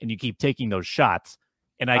 and you keep taking those shots.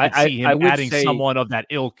 And I could see him adding someone of that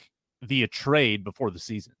ilk via trade before the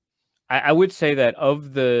season. I would say that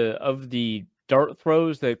of the dart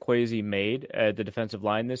throws that Kwesi made at the defensive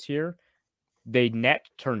line this year, they net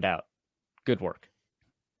turned out. Good work.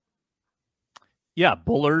 Yeah,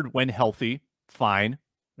 Bullard, when healthy, fine.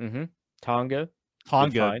 Mm-hmm. Tonga,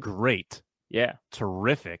 great. Yeah,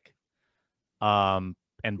 terrific. And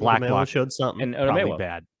Blacklock showed something. And Odamewo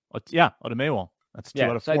bad. Yeah, Odamewo. That's 2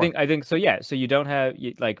 out of 4. I think so. Yeah, so you don't have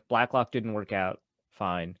like Blacklock didn't work out.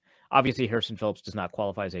 Fine. Obviously, Harrison Phillips does not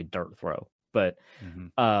qualify as a dart throw, but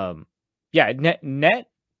yeah, net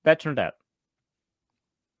that turned out.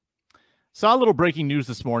 Saw a little breaking news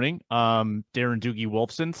this morning. Darren Doogie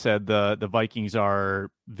Wolfson said the Vikings are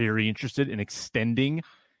very interested in extending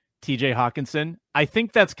TJ Hawkinson. I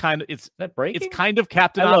think that's kind of it's kind of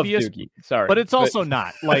Captain Obvious. Doogie. Sorry, but it's also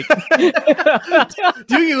not like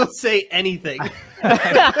Doogie will say anything.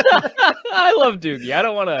 I love Doogie. I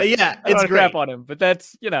don't want to. Yeah, it's crap on him, but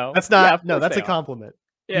that's that's not that's a compliment.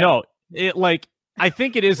 Yeah. No, I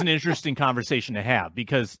think it is an interesting conversation to have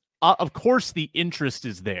because of course the interest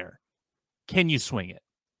is there. Can you swing it?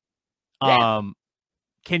 Yeah.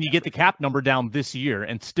 Can you get the cap number down this year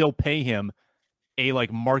and still pay him a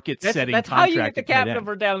market setting that's contract? That's how you get the cap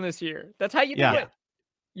number down this year. That's how you do it.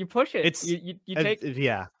 You push it. It's you take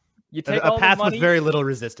You take a all path the money with very little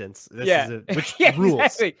resistance. This is which rules.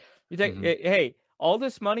 Exactly. You take hey, all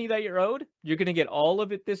this money that you're owed, you're going to get all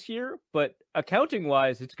of it this year, but accounting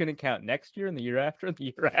wise, it's going to count next year and the year after and the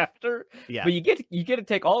year after. Yeah. But you get to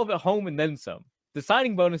take all of it home and then some. The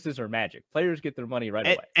signing bonuses are magic. Players get their money right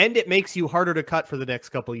away. And it makes you harder to cut for the next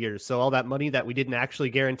couple of years. So all that money that we didn't actually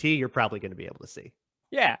guarantee, you're probably going to be able to see.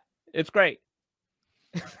 Yeah, it's great.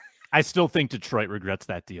 I still think Detroit regrets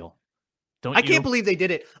that deal. I can't believe they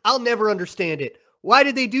did it. I'll never understand it. Why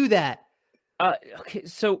did they do that? Okay,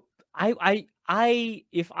 so I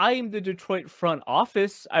if I am the Detroit front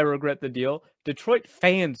office, I regret the deal. Detroit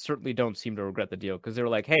fans certainly don't seem to regret the deal because they were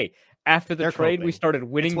like, hey, after the trade, we started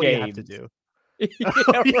winning games. You have to do.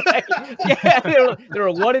 Right. Yeah, they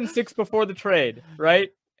were 1-6 before the trade, right?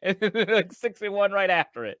 And like 6-1 right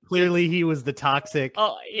after it. Clearly, he was the toxic.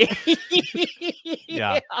 Oh,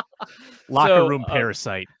 yeah. Locker room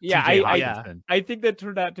parasite. Yeah, I think that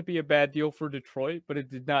turned out to be a bad deal for Detroit, but it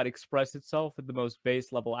did not express itself in the most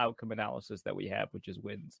base level outcome analysis that we have, which is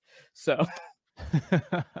wins. So,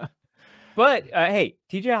 but hey,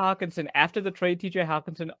 TJ Hawkinson, after the trade, TJ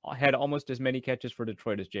Hawkinson had almost as many catches for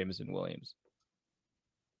Detroit as Jameson Williams.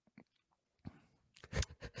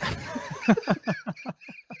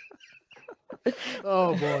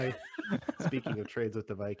 Oh boy! Speaking of trades with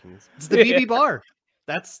the Vikings, it's the BB bar.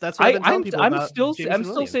 That's what I've been telling people about. I'm still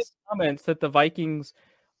saying comments that the Vikings,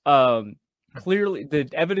 clearly the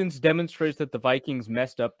evidence demonstrates that the Vikings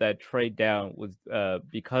messed up that trade down with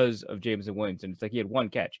because of Jameson Williams, and it's like he had one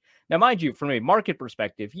catch. Now, mind you, from a market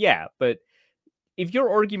perspective, yeah, but if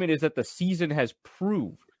your argument is that the season has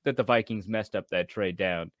proved that the Vikings messed up that trade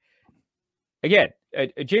down. Again,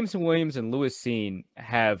 Jameson Williams and Lewis Cine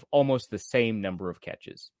have almost the same number of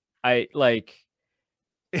catches. But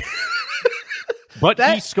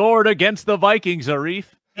he scored against the Vikings, Arif.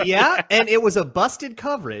 Yeah, and it was a busted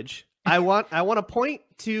coverage. I want to point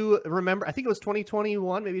to remember. I think it was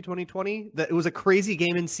 2021, maybe 2020. That it was a crazy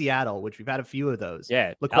game in Seattle, which we've had a few of those.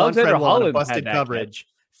 Yeah, Laquan Treadwell on a busted coverage,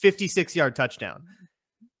 56-yard touchdown.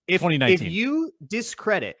 If you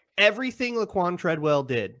discredit everything Laquan Treadwell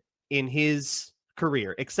did in his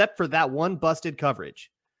career, except for that one busted coverage,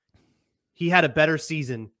 he had a better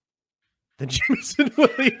season than Jameson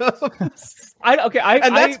Williams.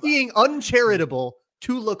 That's being uncharitable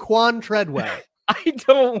to Laquan Treadwell. I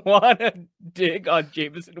don't want to dig on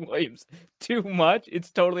Jameson Williams too much.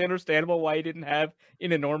 It's totally understandable why he didn't have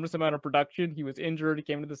an enormous amount of production. He was injured. He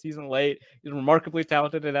came into the season late. He's remarkably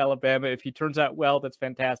talented at Alabama. If he turns out well, that's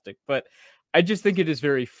fantastic. But I just think it is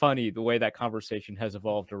very funny the way that conversation has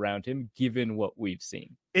evolved around him, given what we've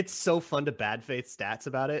seen. It's so fun to bad faith stats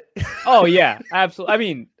about it. Oh yeah, absolutely. I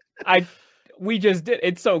mean, we just did.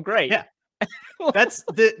 It's so great. Yeah. That's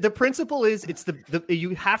the principle is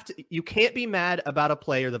you can't be mad about a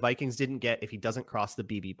player the Vikings didn't get if he doesn't cross the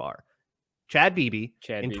BB bar. Chad Beebe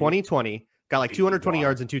in 2020 got like 220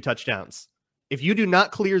 yards and 2 touchdowns. If you do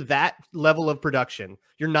not clear that level of production,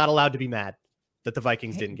 you're not allowed to be mad that the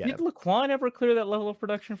Vikings didn't get him. Did Laquan ever clear that level of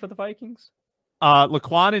production for the Vikings?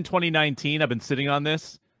 Laquan in 2019, I've been sitting on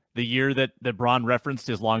this, the year that Braun referenced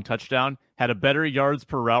his long touchdown, had a better yards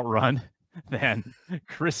per route run than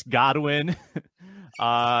Chris Godwin,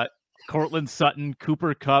 Cortland Sutton,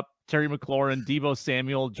 Cooper Kupp, Terry McLaurin, Deebo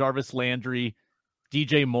Samuel, Jarvis Landry,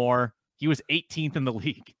 DJ Moore. He was 18th in the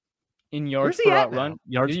league. In yards per route run?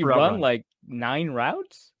 Yards Did he per route run run. like 9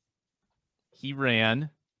 routes? He ran.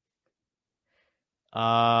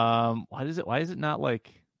 Why is it not like...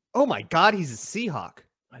 Oh my God, he's a Seahawk.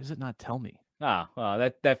 Why does it not tell me?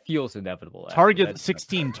 That feels inevitable.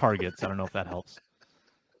 16 targets. I don't know if that helps.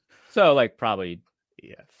 So like probably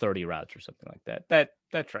 30 routes or something like that.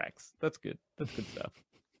 That tracks. That's good. That's good stuff.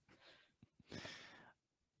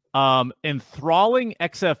 Enthralling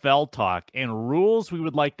XFL talk and rules we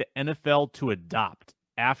would like the NFL to adopt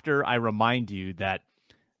after I remind you that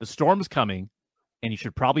the storm's coming, and you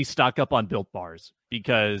should probably stock up on Built Bars,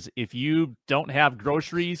 because if you don't have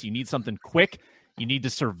groceries, you need something quick, you need to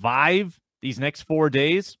survive these next 4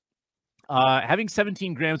 days. Having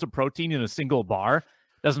 17 grams of protein in a single bar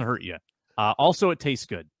doesn't hurt you. Also, it tastes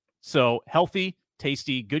good. So healthy,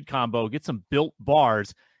 tasty, good combo. Get some Built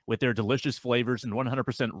Bars with their delicious flavors and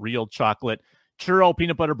 100% real chocolate. Churro,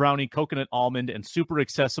 peanut butter brownie, coconut almond, and super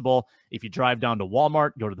accessible. If you drive down to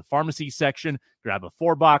Walmart, go to the pharmacy section, grab a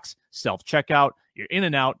 4-box, self-checkout. You're in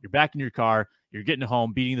and out. You're back in your car. You're getting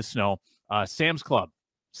home, beating the snow. Sam's Club,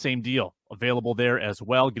 same deal. Available there as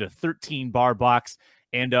well. Get a 13-bar box.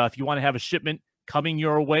 And if you want to have a shipment coming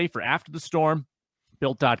your way for after the storm,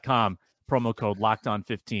 Built.com, promo code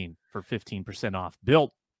LOCKEDON15 for 15% off.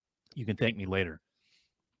 Built, you can thank me later.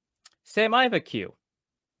 Sam, I have a cue.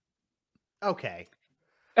 Okay.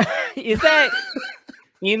 Is that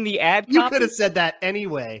in the ad copy? You could have said that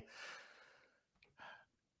anyway.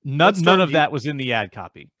 None of that was in the ad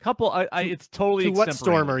copy. It's totally. To what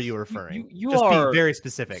storm are you referring? You Just are be very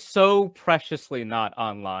specific. So preciously not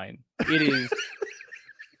online. It is.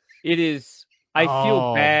 It is. I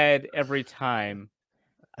feel bad every time.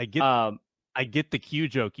 I get the cue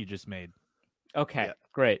joke you just made. Okay,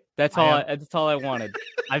 great. That's all. That's all I wanted.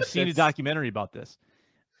 I've seen a documentary about this.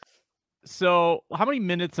 So, how many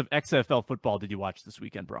minutes of XFL football did you watch this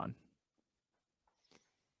weekend, Braun?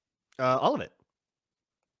 All of it.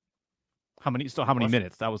 How many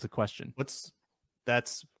minutes? That was the question.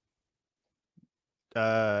 That's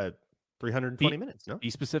 320 minutes, no?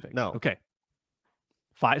 Be specific. No. Okay.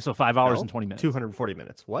 5 hours and 20 minutes. 240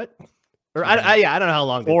 minutes. What? Or I don't know how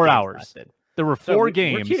long. 4 hours. Lasted. There were 4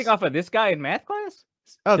 games. We're cheating off of this guy in math class?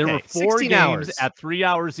 Okay, there were 4 games hours. at 3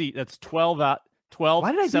 hours each. That's 12 out. 12,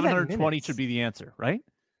 Why did I do that in 720 minutes? should be the answer, right?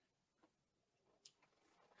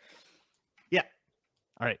 Yeah.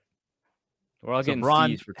 All right. We're all getting Braun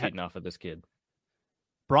C's for cheating off of this kid.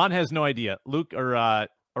 Braun has no idea. Luke or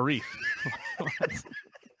Arif.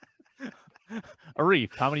 Arif,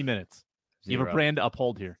 how many minutes? 0. You have a brand to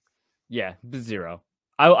uphold here. Yeah, 0.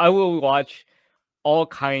 I will watch all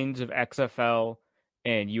kinds of XFL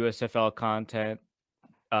and USFL content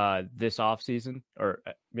this offseason, or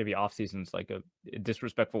maybe offseason is like a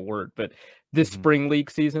disrespectful word, but this spring league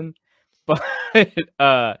season. But I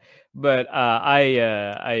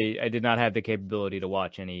did not have the capability to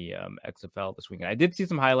watch any XFL this weekend. I did see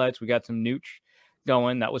some highlights. We got some Nooch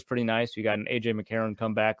going. That was pretty nice. We got an AJ McCarron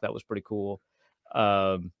comeback. That was pretty cool.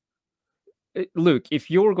 Luke, if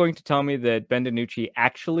you were going to tell me that Ben DiNucci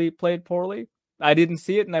actually played poorly, I didn't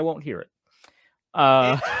see it and I won't hear it.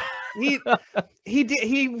 He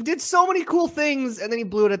did so many cool things and then he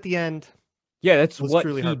blew it at the end. Yeah, that's what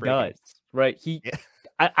truly he does, right?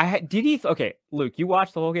 Did he? Okay, Luke, you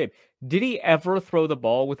watched the whole game. Did he ever throw the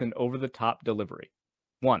ball with an over-the-top delivery?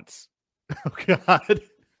 Once. Oh God! I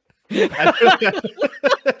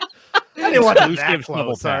didn't want to that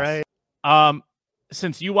close. All right.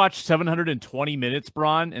 Since you watched 720 minutes,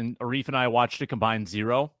 Braun, and Arif and I watched a combined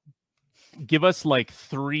 0, give us like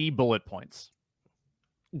 3 bullet points.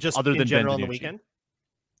 Just other than general Ben on the DiNucci. weekend.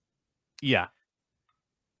 Yeah.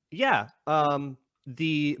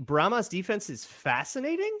 The Brahmas defense is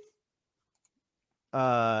fascinating.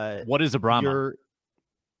 What is a Brahma?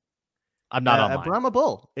 I'm not online. A Brahma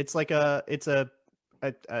bull. It's like a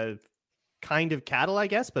kind of cattle, I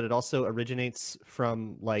guess, but it also originates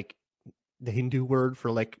from like the Hindu word for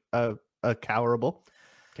like a cow or a bull.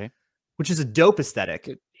 Okay. Which is a dope aesthetic.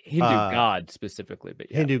 Hindu god specifically, but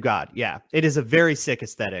yeah. Hindu god, yeah. It is a very sick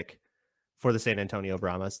aesthetic for the San Antonio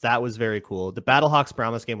Brahmas. That was very cool. The Battlehawks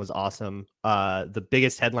Brahmas game was awesome. The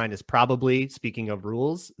biggest headline is probably, speaking of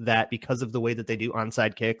rules, that because of the way that they do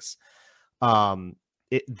onside kicks,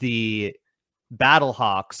 the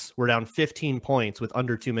Battlehawks were down 15 points with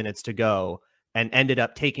under 2 minutes to go and ended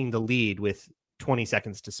up taking the lead with 20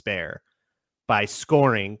 seconds to spare by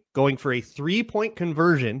scoring, going for a 3-point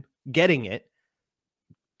conversion, getting it.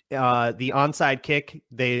 The onside kick,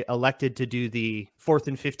 they elected to do the 4th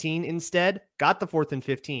and 15 instead, got the 4th and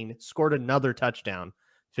 15, scored another touchdown,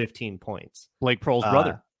 15 points. Blake Pearl's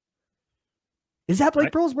brother. Is that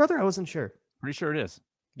Blake Pearl's brother? I wasn't sure. Pretty sure it is.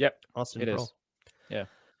 Yep. Austin it Pearl. is. Yeah.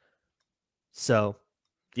 So,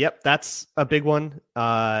 yep, that's a big one.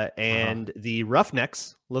 And the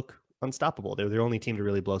Roughnecks look unstoppable. They're the only team to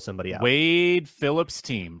really blow somebody out. Wade Phillips'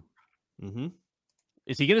 team. Mm-hmm.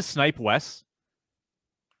 Is he going to snipe Wes?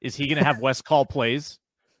 Is he going to have Wes call plays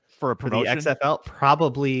for a promotion? For the XFL?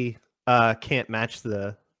 Probably can't match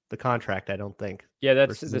the contract, I don't think. Yeah,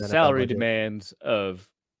 that's the salary demands of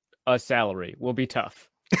a salary will be tough.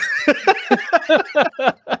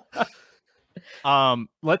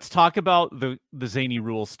 Let's talk about the zany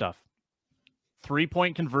rule stuff.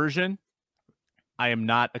 3-point conversion. I am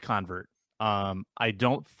not a convert. I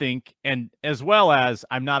don't think, and as well as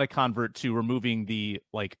I'm not a convert to removing the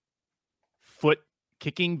foot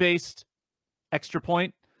kicking based extra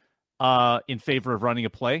point in favor of running a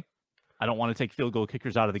play. I don't want to take field goal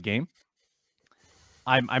kickers out of the game.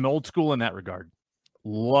 I'm old school in that regard.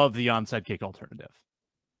 Love the onside kick alternative.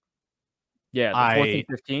 Yeah, the 4th and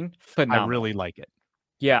 15, phenomenal. I really like it.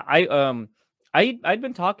 Yeah, I'd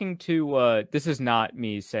been talking to this is not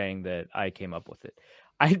me saying that I came up with it.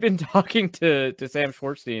 I'd been talking to Sam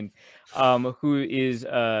Schwartzstein, who is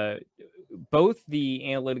both the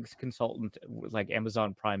analytics consultant with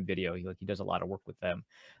Amazon Prime Video. He does a lot of work with them,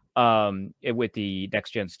 with the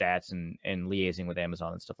next gen stats and liaising with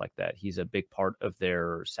Amazon and stuff like that. He's a big part of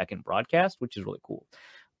their second broadcast, which is really cool.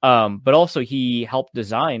 But also he helped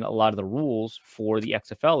design a lot of the rules for the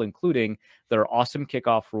XFL, including their awesome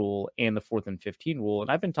kickoff rule and the 4th and 15 rule.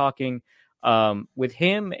 And I've been talking with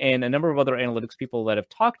him and a number of other analytics people that have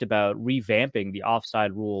talked about revamping the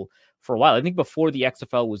offside rule for a while. I think before the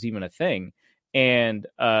XFL was even a thing. And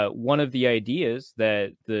one of the ideas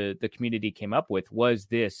that the community came up with was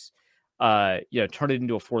this, turn it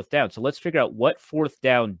into a 4th down. So let's figure out what 4th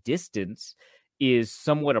down distance is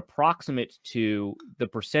somewhat approximate to the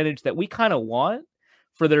percentage that we kind of want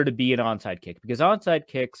for there to be an onside kick, because onside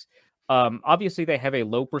kicks, obviously they have a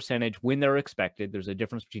low percentage when they're expected. There's a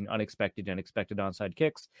difference between unexpected and expected onside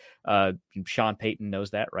kicks. Sean Payton knows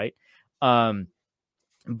that, right?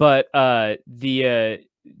 But the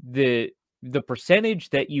percentage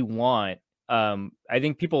that you want, I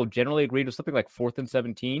think people generally agreed with something like 4th and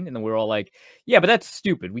 17. And then we're all like, yeah, but that's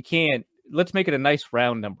stupid. We can't, let's make it a nice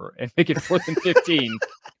round number and make it 4th and 15.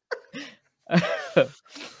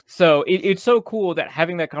 So it's so cool that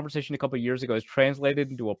having that conversation a couple of years ago is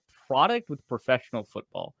translated into a product with professional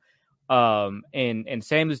football. And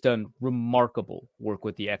Sam has done remarkable work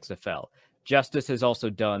with the XFL. Justice has also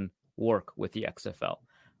done work with the XFL.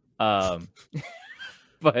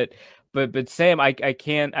 But Sam, I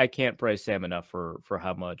can't praise Sam enough for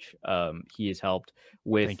how much he has helped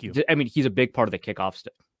with. Thank you. I mean, he's a big part of the kickoff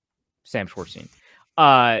stuff. Sam Schwartzstein.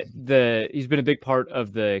 He's been a big part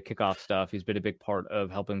of the kickoff stuff. He's been a big part of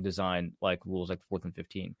helping design rules like 4th and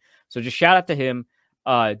 15. So just shout out to him.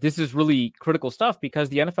 This is really critical stuff because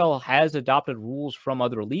the NFL has adopted rules from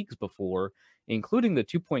other leagues before, including the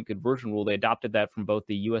 2-point conversion rule. They adopted that from both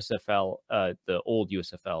the USFL, the old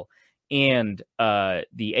USFL, and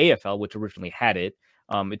the AFL, which originally had it.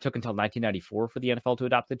 It took until 1994 for the NFL to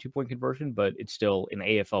adopt the 2-point conversion, but it's still an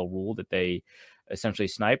AFL rule that they essentially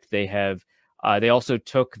sniped. They also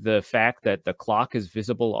took the fact that the clock is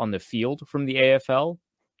visible on the field from the AFL.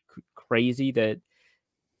 Crazy that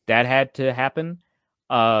had to happen.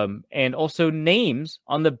 And also names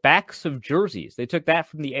on the backs of jerseys. They took that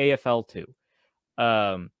from the AFL too.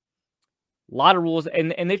 A lot of rules,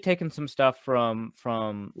 and they've taken some stuff from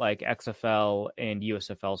XFL and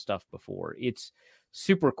USFL stuff before. It's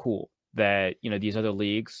super cool that these other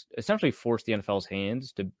leagues essentially force the NFL's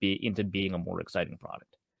hands into being a more exciting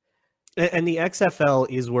product. And the XFL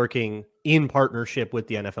is working in partnership with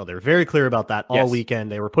the NFL. They're very clear about that all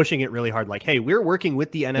weekend. They were pushing it really hard. Hey, we're working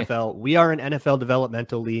with the NFL. We are an NFL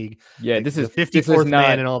developmental league. Yeah, this is 54th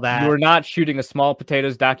man and all that. You're not shooting a Small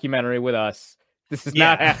Potatoes documentary with us. This is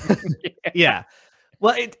not happening. Yeah.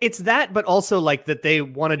 Well, it's that, but also that they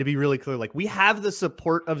wanted to be really clear. We have the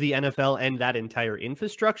support of the NFL and that entire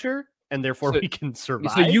infrastructure, and therefore we can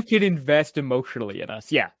survive. So you can invest emotionally in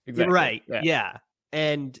us. Yeah, exactly. Right. Yeah.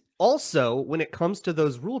 And also, when it comes to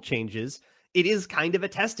those rule changes, it is kind of a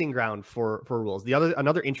testing ground for rules.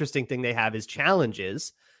 Another interesting thing they have is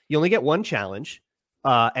challenges. You only get one challenge,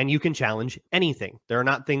 and you can challenge anything. There are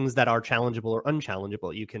not things that are challengeable or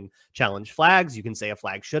unchallengeable. You can challenge flags. You can say a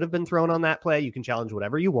flag should have been thrown on that play. You can challenge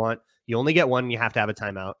whatever you want. You only get one. And you have to have a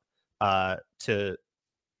timeout to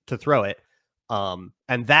throw it.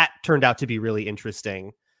 And that turned out to be really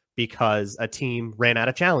interesting, because a team ran out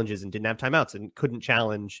of challenges and didn't have timeouts and couldn't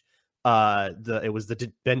challenge it was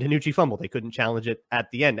the Ben DiNucci fumble. They couldn't challenge it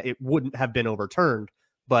at the end. It wouldn't have been overturned,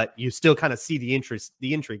 but you still kind of see the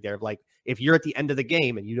intrigue there of if you're at the end of the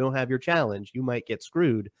game and you don't have your challenge, you might get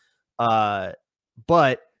screwed.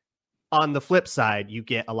 But on the flip side, you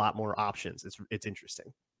get a lot more options. It's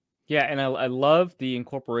interesting. Yeah, and I love the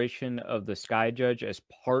incorporation of the Sky Judge as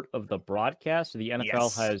part of the broadcast. So the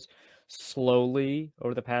NFL has slowly,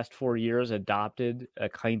 over the past 4 years, adopted a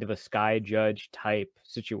kind of a Sky Judge type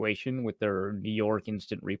situation with their New York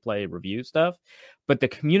instant replay review stuff. But the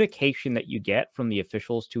communication that you get from the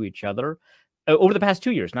officials to each other over the past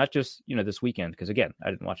 2 years, not just this weekend, because again, I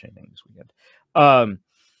didn't watch anything this weekend,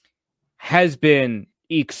 has been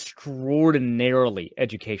extraordinarily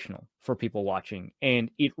educational for people watching.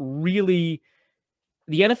 And it really,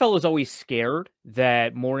 the NFL is always scared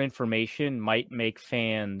that more information might make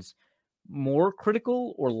fans more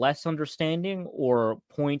critical or less understanding or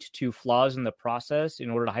point to flaws in the process in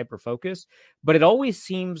order to hyper-focus. But it always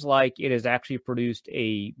seems like it has actually produced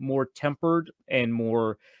a more tempered and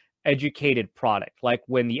more educated product. Like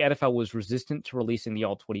when the NFL was resistant to releasing the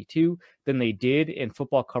All-22, then they did, and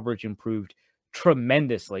football coverage improved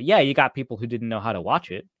tremendously. Yeah, you got people who didn't know how to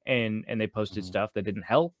watch it, and they posted stuff that didn't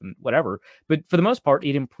help and whatever. But for the most part,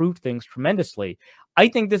 it improved things tremendously. I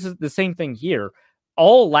think this is the same thing here.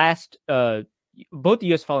 Both the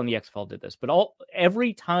USFL and the XFL did this, but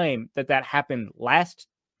every time that happened last,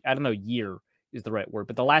 I don't know, year is the right word,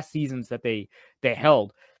 but the last seasons that they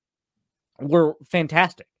held were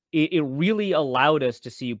fantastic. It really allowed us to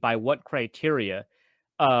see by what criteria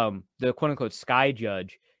the quote unquote sky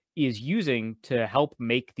judge is using to help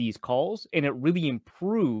make these calls. And it really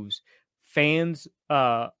improves fans'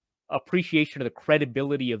 appreciation of the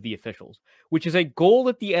credibility of the officials, which is a goal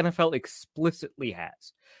that the NFL explicitly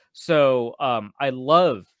has. So I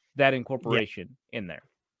love that incorporation in there.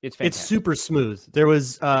 It's fantastic. It's super smooth. There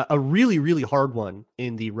was a really, really hard one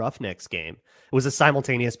in the Roughnecks game. It was a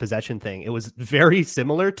simultaneous possession thing. It was very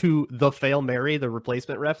similar to the Fail Mary, the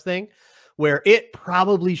replacement ref thing, where it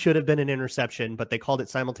probably should have been an interception, but they called it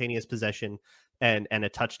simultaneous possession and a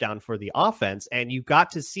touchdown for the offense. And you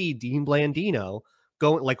got to see Dean Blandino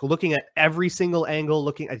going, like, looking at every single angle,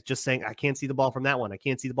 looking at just saying, I can't see the ball from that one. I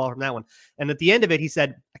can't see the ball from that one. And at the end of it, he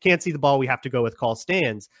said, I can't see the ball. We have to go with call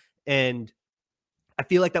stands. And I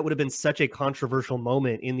feel like that would have been such a controversial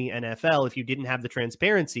moment in the NFL if you didn't have the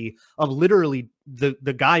transparency of literally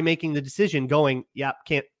the guy making the decision going, yeah,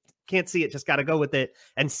 can't see it, just got to go with it,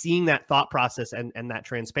 and seeing that thought process and that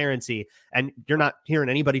transparency. And you're not hearing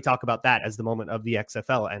anybody talk about that as the moment of the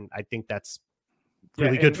XFL. And I think that's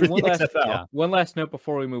really good for the XFL. Yeah. One last note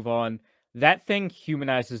before we move on. That thing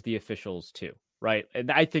humanizes the officials too, right? And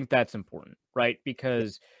I think that's important, right?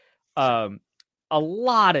 Because a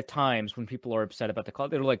lot of times when people are upset about the call,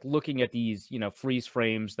 they're like looking at these, freeze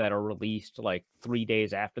frames that are released like 3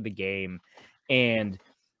 days after the game, and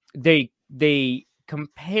they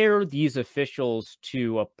compare these officials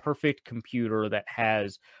to a perfect computer that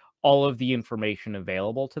has all of the information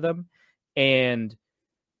available to them, and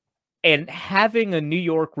having a New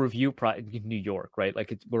York review New York, right?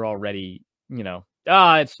 Like we're already,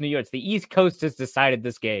 it's New York. It's the East Coast has decided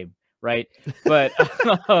this game. Right. But,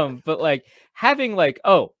 but like having like,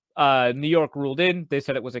 New York ruled in, they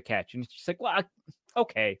said it was a catch. And it's just like, well,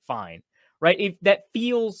 okay, fine. Right. That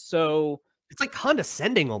feels so. It's like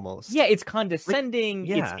condescending almost. Yeah. It's condescending.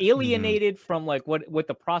 It's alienated from like what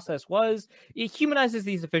the process was. It humanizes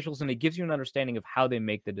these officials and it gives you an understanding of how they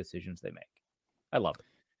make the decisions they make. I love it.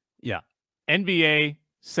 Yeah. NBA,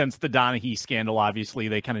 since the Donaghy scandal, obviously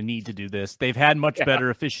they kind of need to do this. They've had much better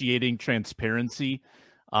officiating transparency.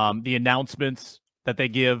 The announcements that they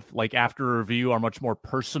give, like after a review, are much more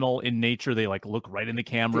personal in nature. They like look right in the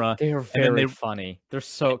camera. They are very funny. They're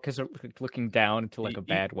because they're looking down into like a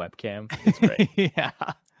bad webcam. It's great. Yeah.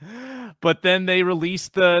 But then they release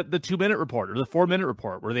the 2-minute report or the 4-minute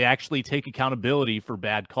report where they actually take accountability for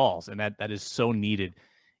bad calls. And that is so needed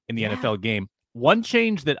in the NFL game. One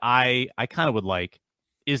change that I kind of would like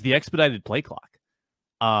is the expedited play clock.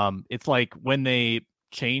 It's like when they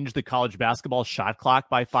change the college basketball shot clock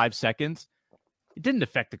by 5 seconds, it didn't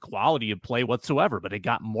affect the quality of play whatsoever, but it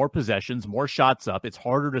got more possessions, more shots up. It's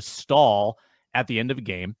harder to stall at the end of a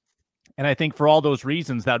game. And I think for all those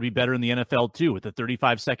reasons, that would be better in the NFL too, with the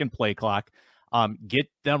 35-second play clock. Get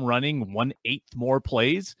them running 1/8 more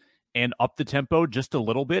plays and up the tempo just a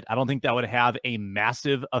little bit. I don't think that would have a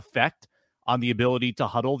massive effect on the ability to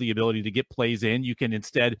huddle, the ability to get plays in. You can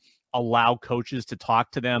instead allow coaches to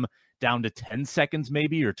talk to them down to 10 seconds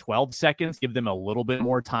maybe, or 12 seconds, give them a little bit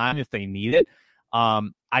more time if they need it.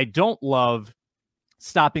 I don't love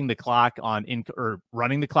stopping the clock or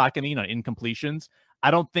running the clock on incompletions. I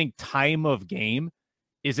don't think time of game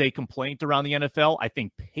is a complaint around the NFL. I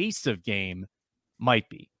think pace of game might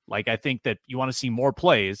be. Like, I think that you want to see more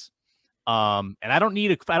plays. And I don't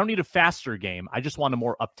need a faster game. I just want a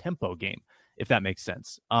more up-tempo game, if that makes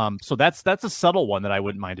sense. So that's a subtle one that I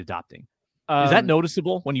wouldn't mind adopting. Is that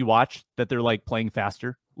noticeable when you watch that they're like playing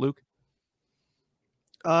faster, Luke?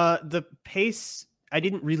 The pace, I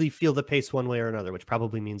didn't really feel the pace one way or another, which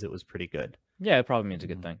probably means it was pretty good. Yeah, it probably means a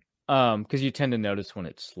good thing. Because you tend to notice when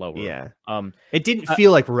it's slower. Yeah. It didn't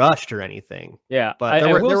feel like rushed or anything. Yeah. But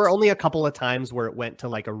there were only a couple of times where it went to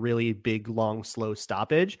like a really big, long, slow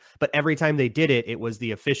stoppage. But every time they did it, it was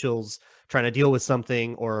the officials trying to deal with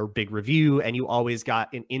something or a big review, and you always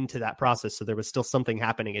got into that process. So there was still something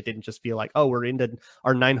happening. It didn't just feel like, oh, we're into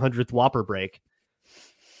our 900th Whopper break.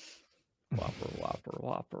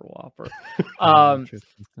 Whopper.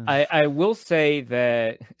 I will say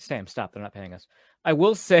that Sam, stop. They're not paying us. I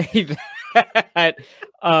will say that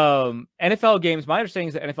NFL games, my understanding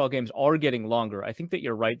is that NFL games are getting longer. I think that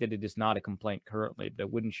you're right that it is not a complaint currently, but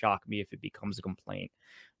it wouldn't shock me if it becomes a complaint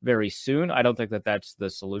very soon. I don't think that that's the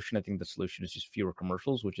solution. I think the solution is just fewer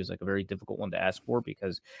commercials, which is like a very difficult one to ask for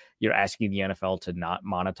because you're asking the NFL to not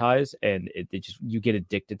monetize, and it just, you get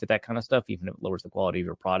addicted to that kind of stuff, even if it lowers the quality of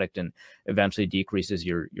your product and eventually decreases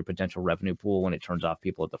your potential revenue pool when it turns off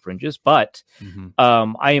people at the fringes. But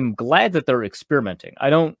I am glad that they're experimenting. I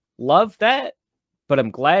don't love that, but I'm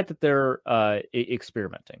glad that they're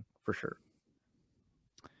experimenting for sure.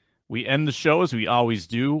 We end the show as we always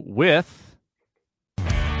do with...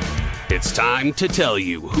 It's time to tell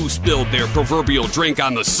you who spilled their proverbial drink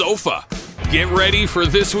on the sofa. Get ready for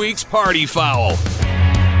this week's party foul.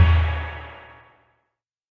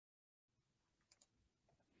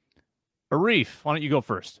 Arif, why don't you go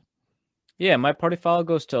first? Yeah, my party foul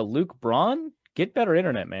goes to Luke Braun. Get better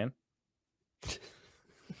internet, man.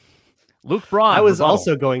 Luke Braun. I was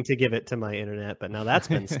also going to give it to my internet, but now that's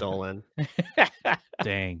been stolen.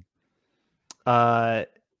 Dang.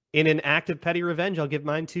 In an act of petty revenge, I'll give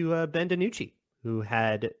mine to Ben DiNucci, who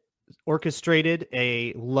had orchestrated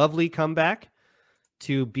a lovely comeback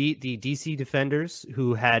to beat the DC Defenders,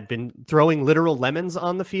 who had been throwing literal lemons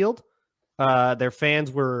on the field. Their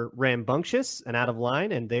fans were rambunctious and out of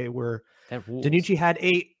line, and they were... DiNucci had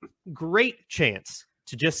a great chance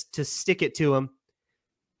to stick it to him,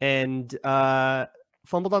 and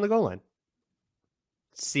fumbled on the goal line.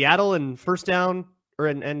 Seattle and first down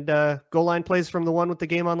and goal line plays from the one with the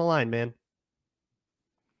game on the line, man.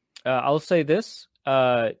 I'll say this.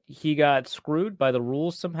 He got screwed by the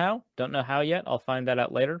rules somehow. Don't know how yet. I'll find that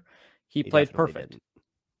out later. He played perfect. Didn't.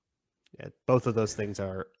 Yeah, both of those things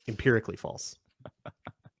are empirically false.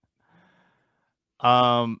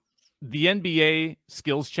 The NBA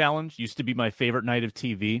Skills Challenge used to be my favorite night of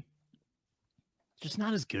TV. Just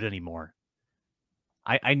not as good anymore.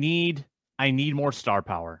 I need more star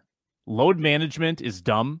power. Load management is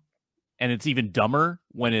dumb, and it's even dumber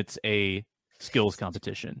when it's a skills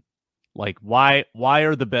competition. Like, why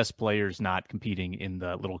are the best players not competing in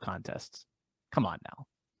the little contests? Come on now.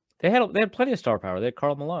 They had plenty of star power. They had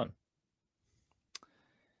Karl Malone.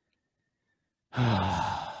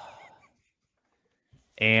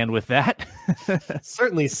 And with that,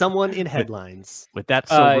 certainly someone in headlines. With that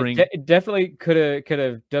sobering, definitely could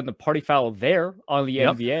have done the party foul there on the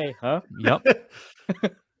NBA, huh? Yep.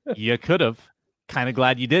 You could have. Kind of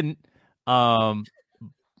glad you didn't.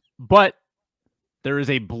 But there is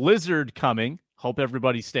a blizzard coming. Hope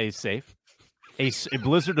everybody stays safe. A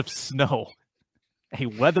blizzard of snow. A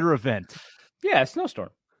weather event. Yeah, snowstorm.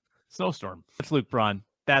 That's Luke Braun.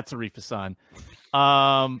 That's Arif Hassan.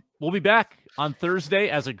 We'll be back on Thursday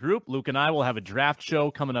as a group. Luke and I will have a draft show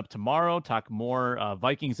coming up tomorrow. Talk more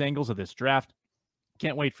Vikings angles of this draft.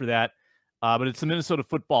 Can't wait for that. But it's the Minnesota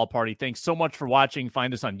Football Party. Thanks so much for watching.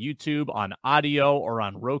 Find us on YouTube, on audio, or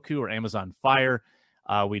on Roku or Amazon Fire.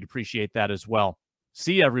 We'd appreciate that as well.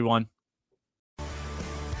 See you, everyone.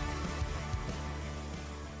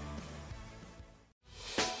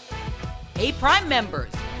 Hey, Prime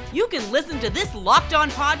members, you can listen to this Locked On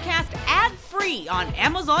podcast ad-free on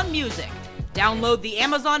Amazon Music. Download the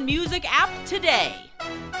Amazon Music app today.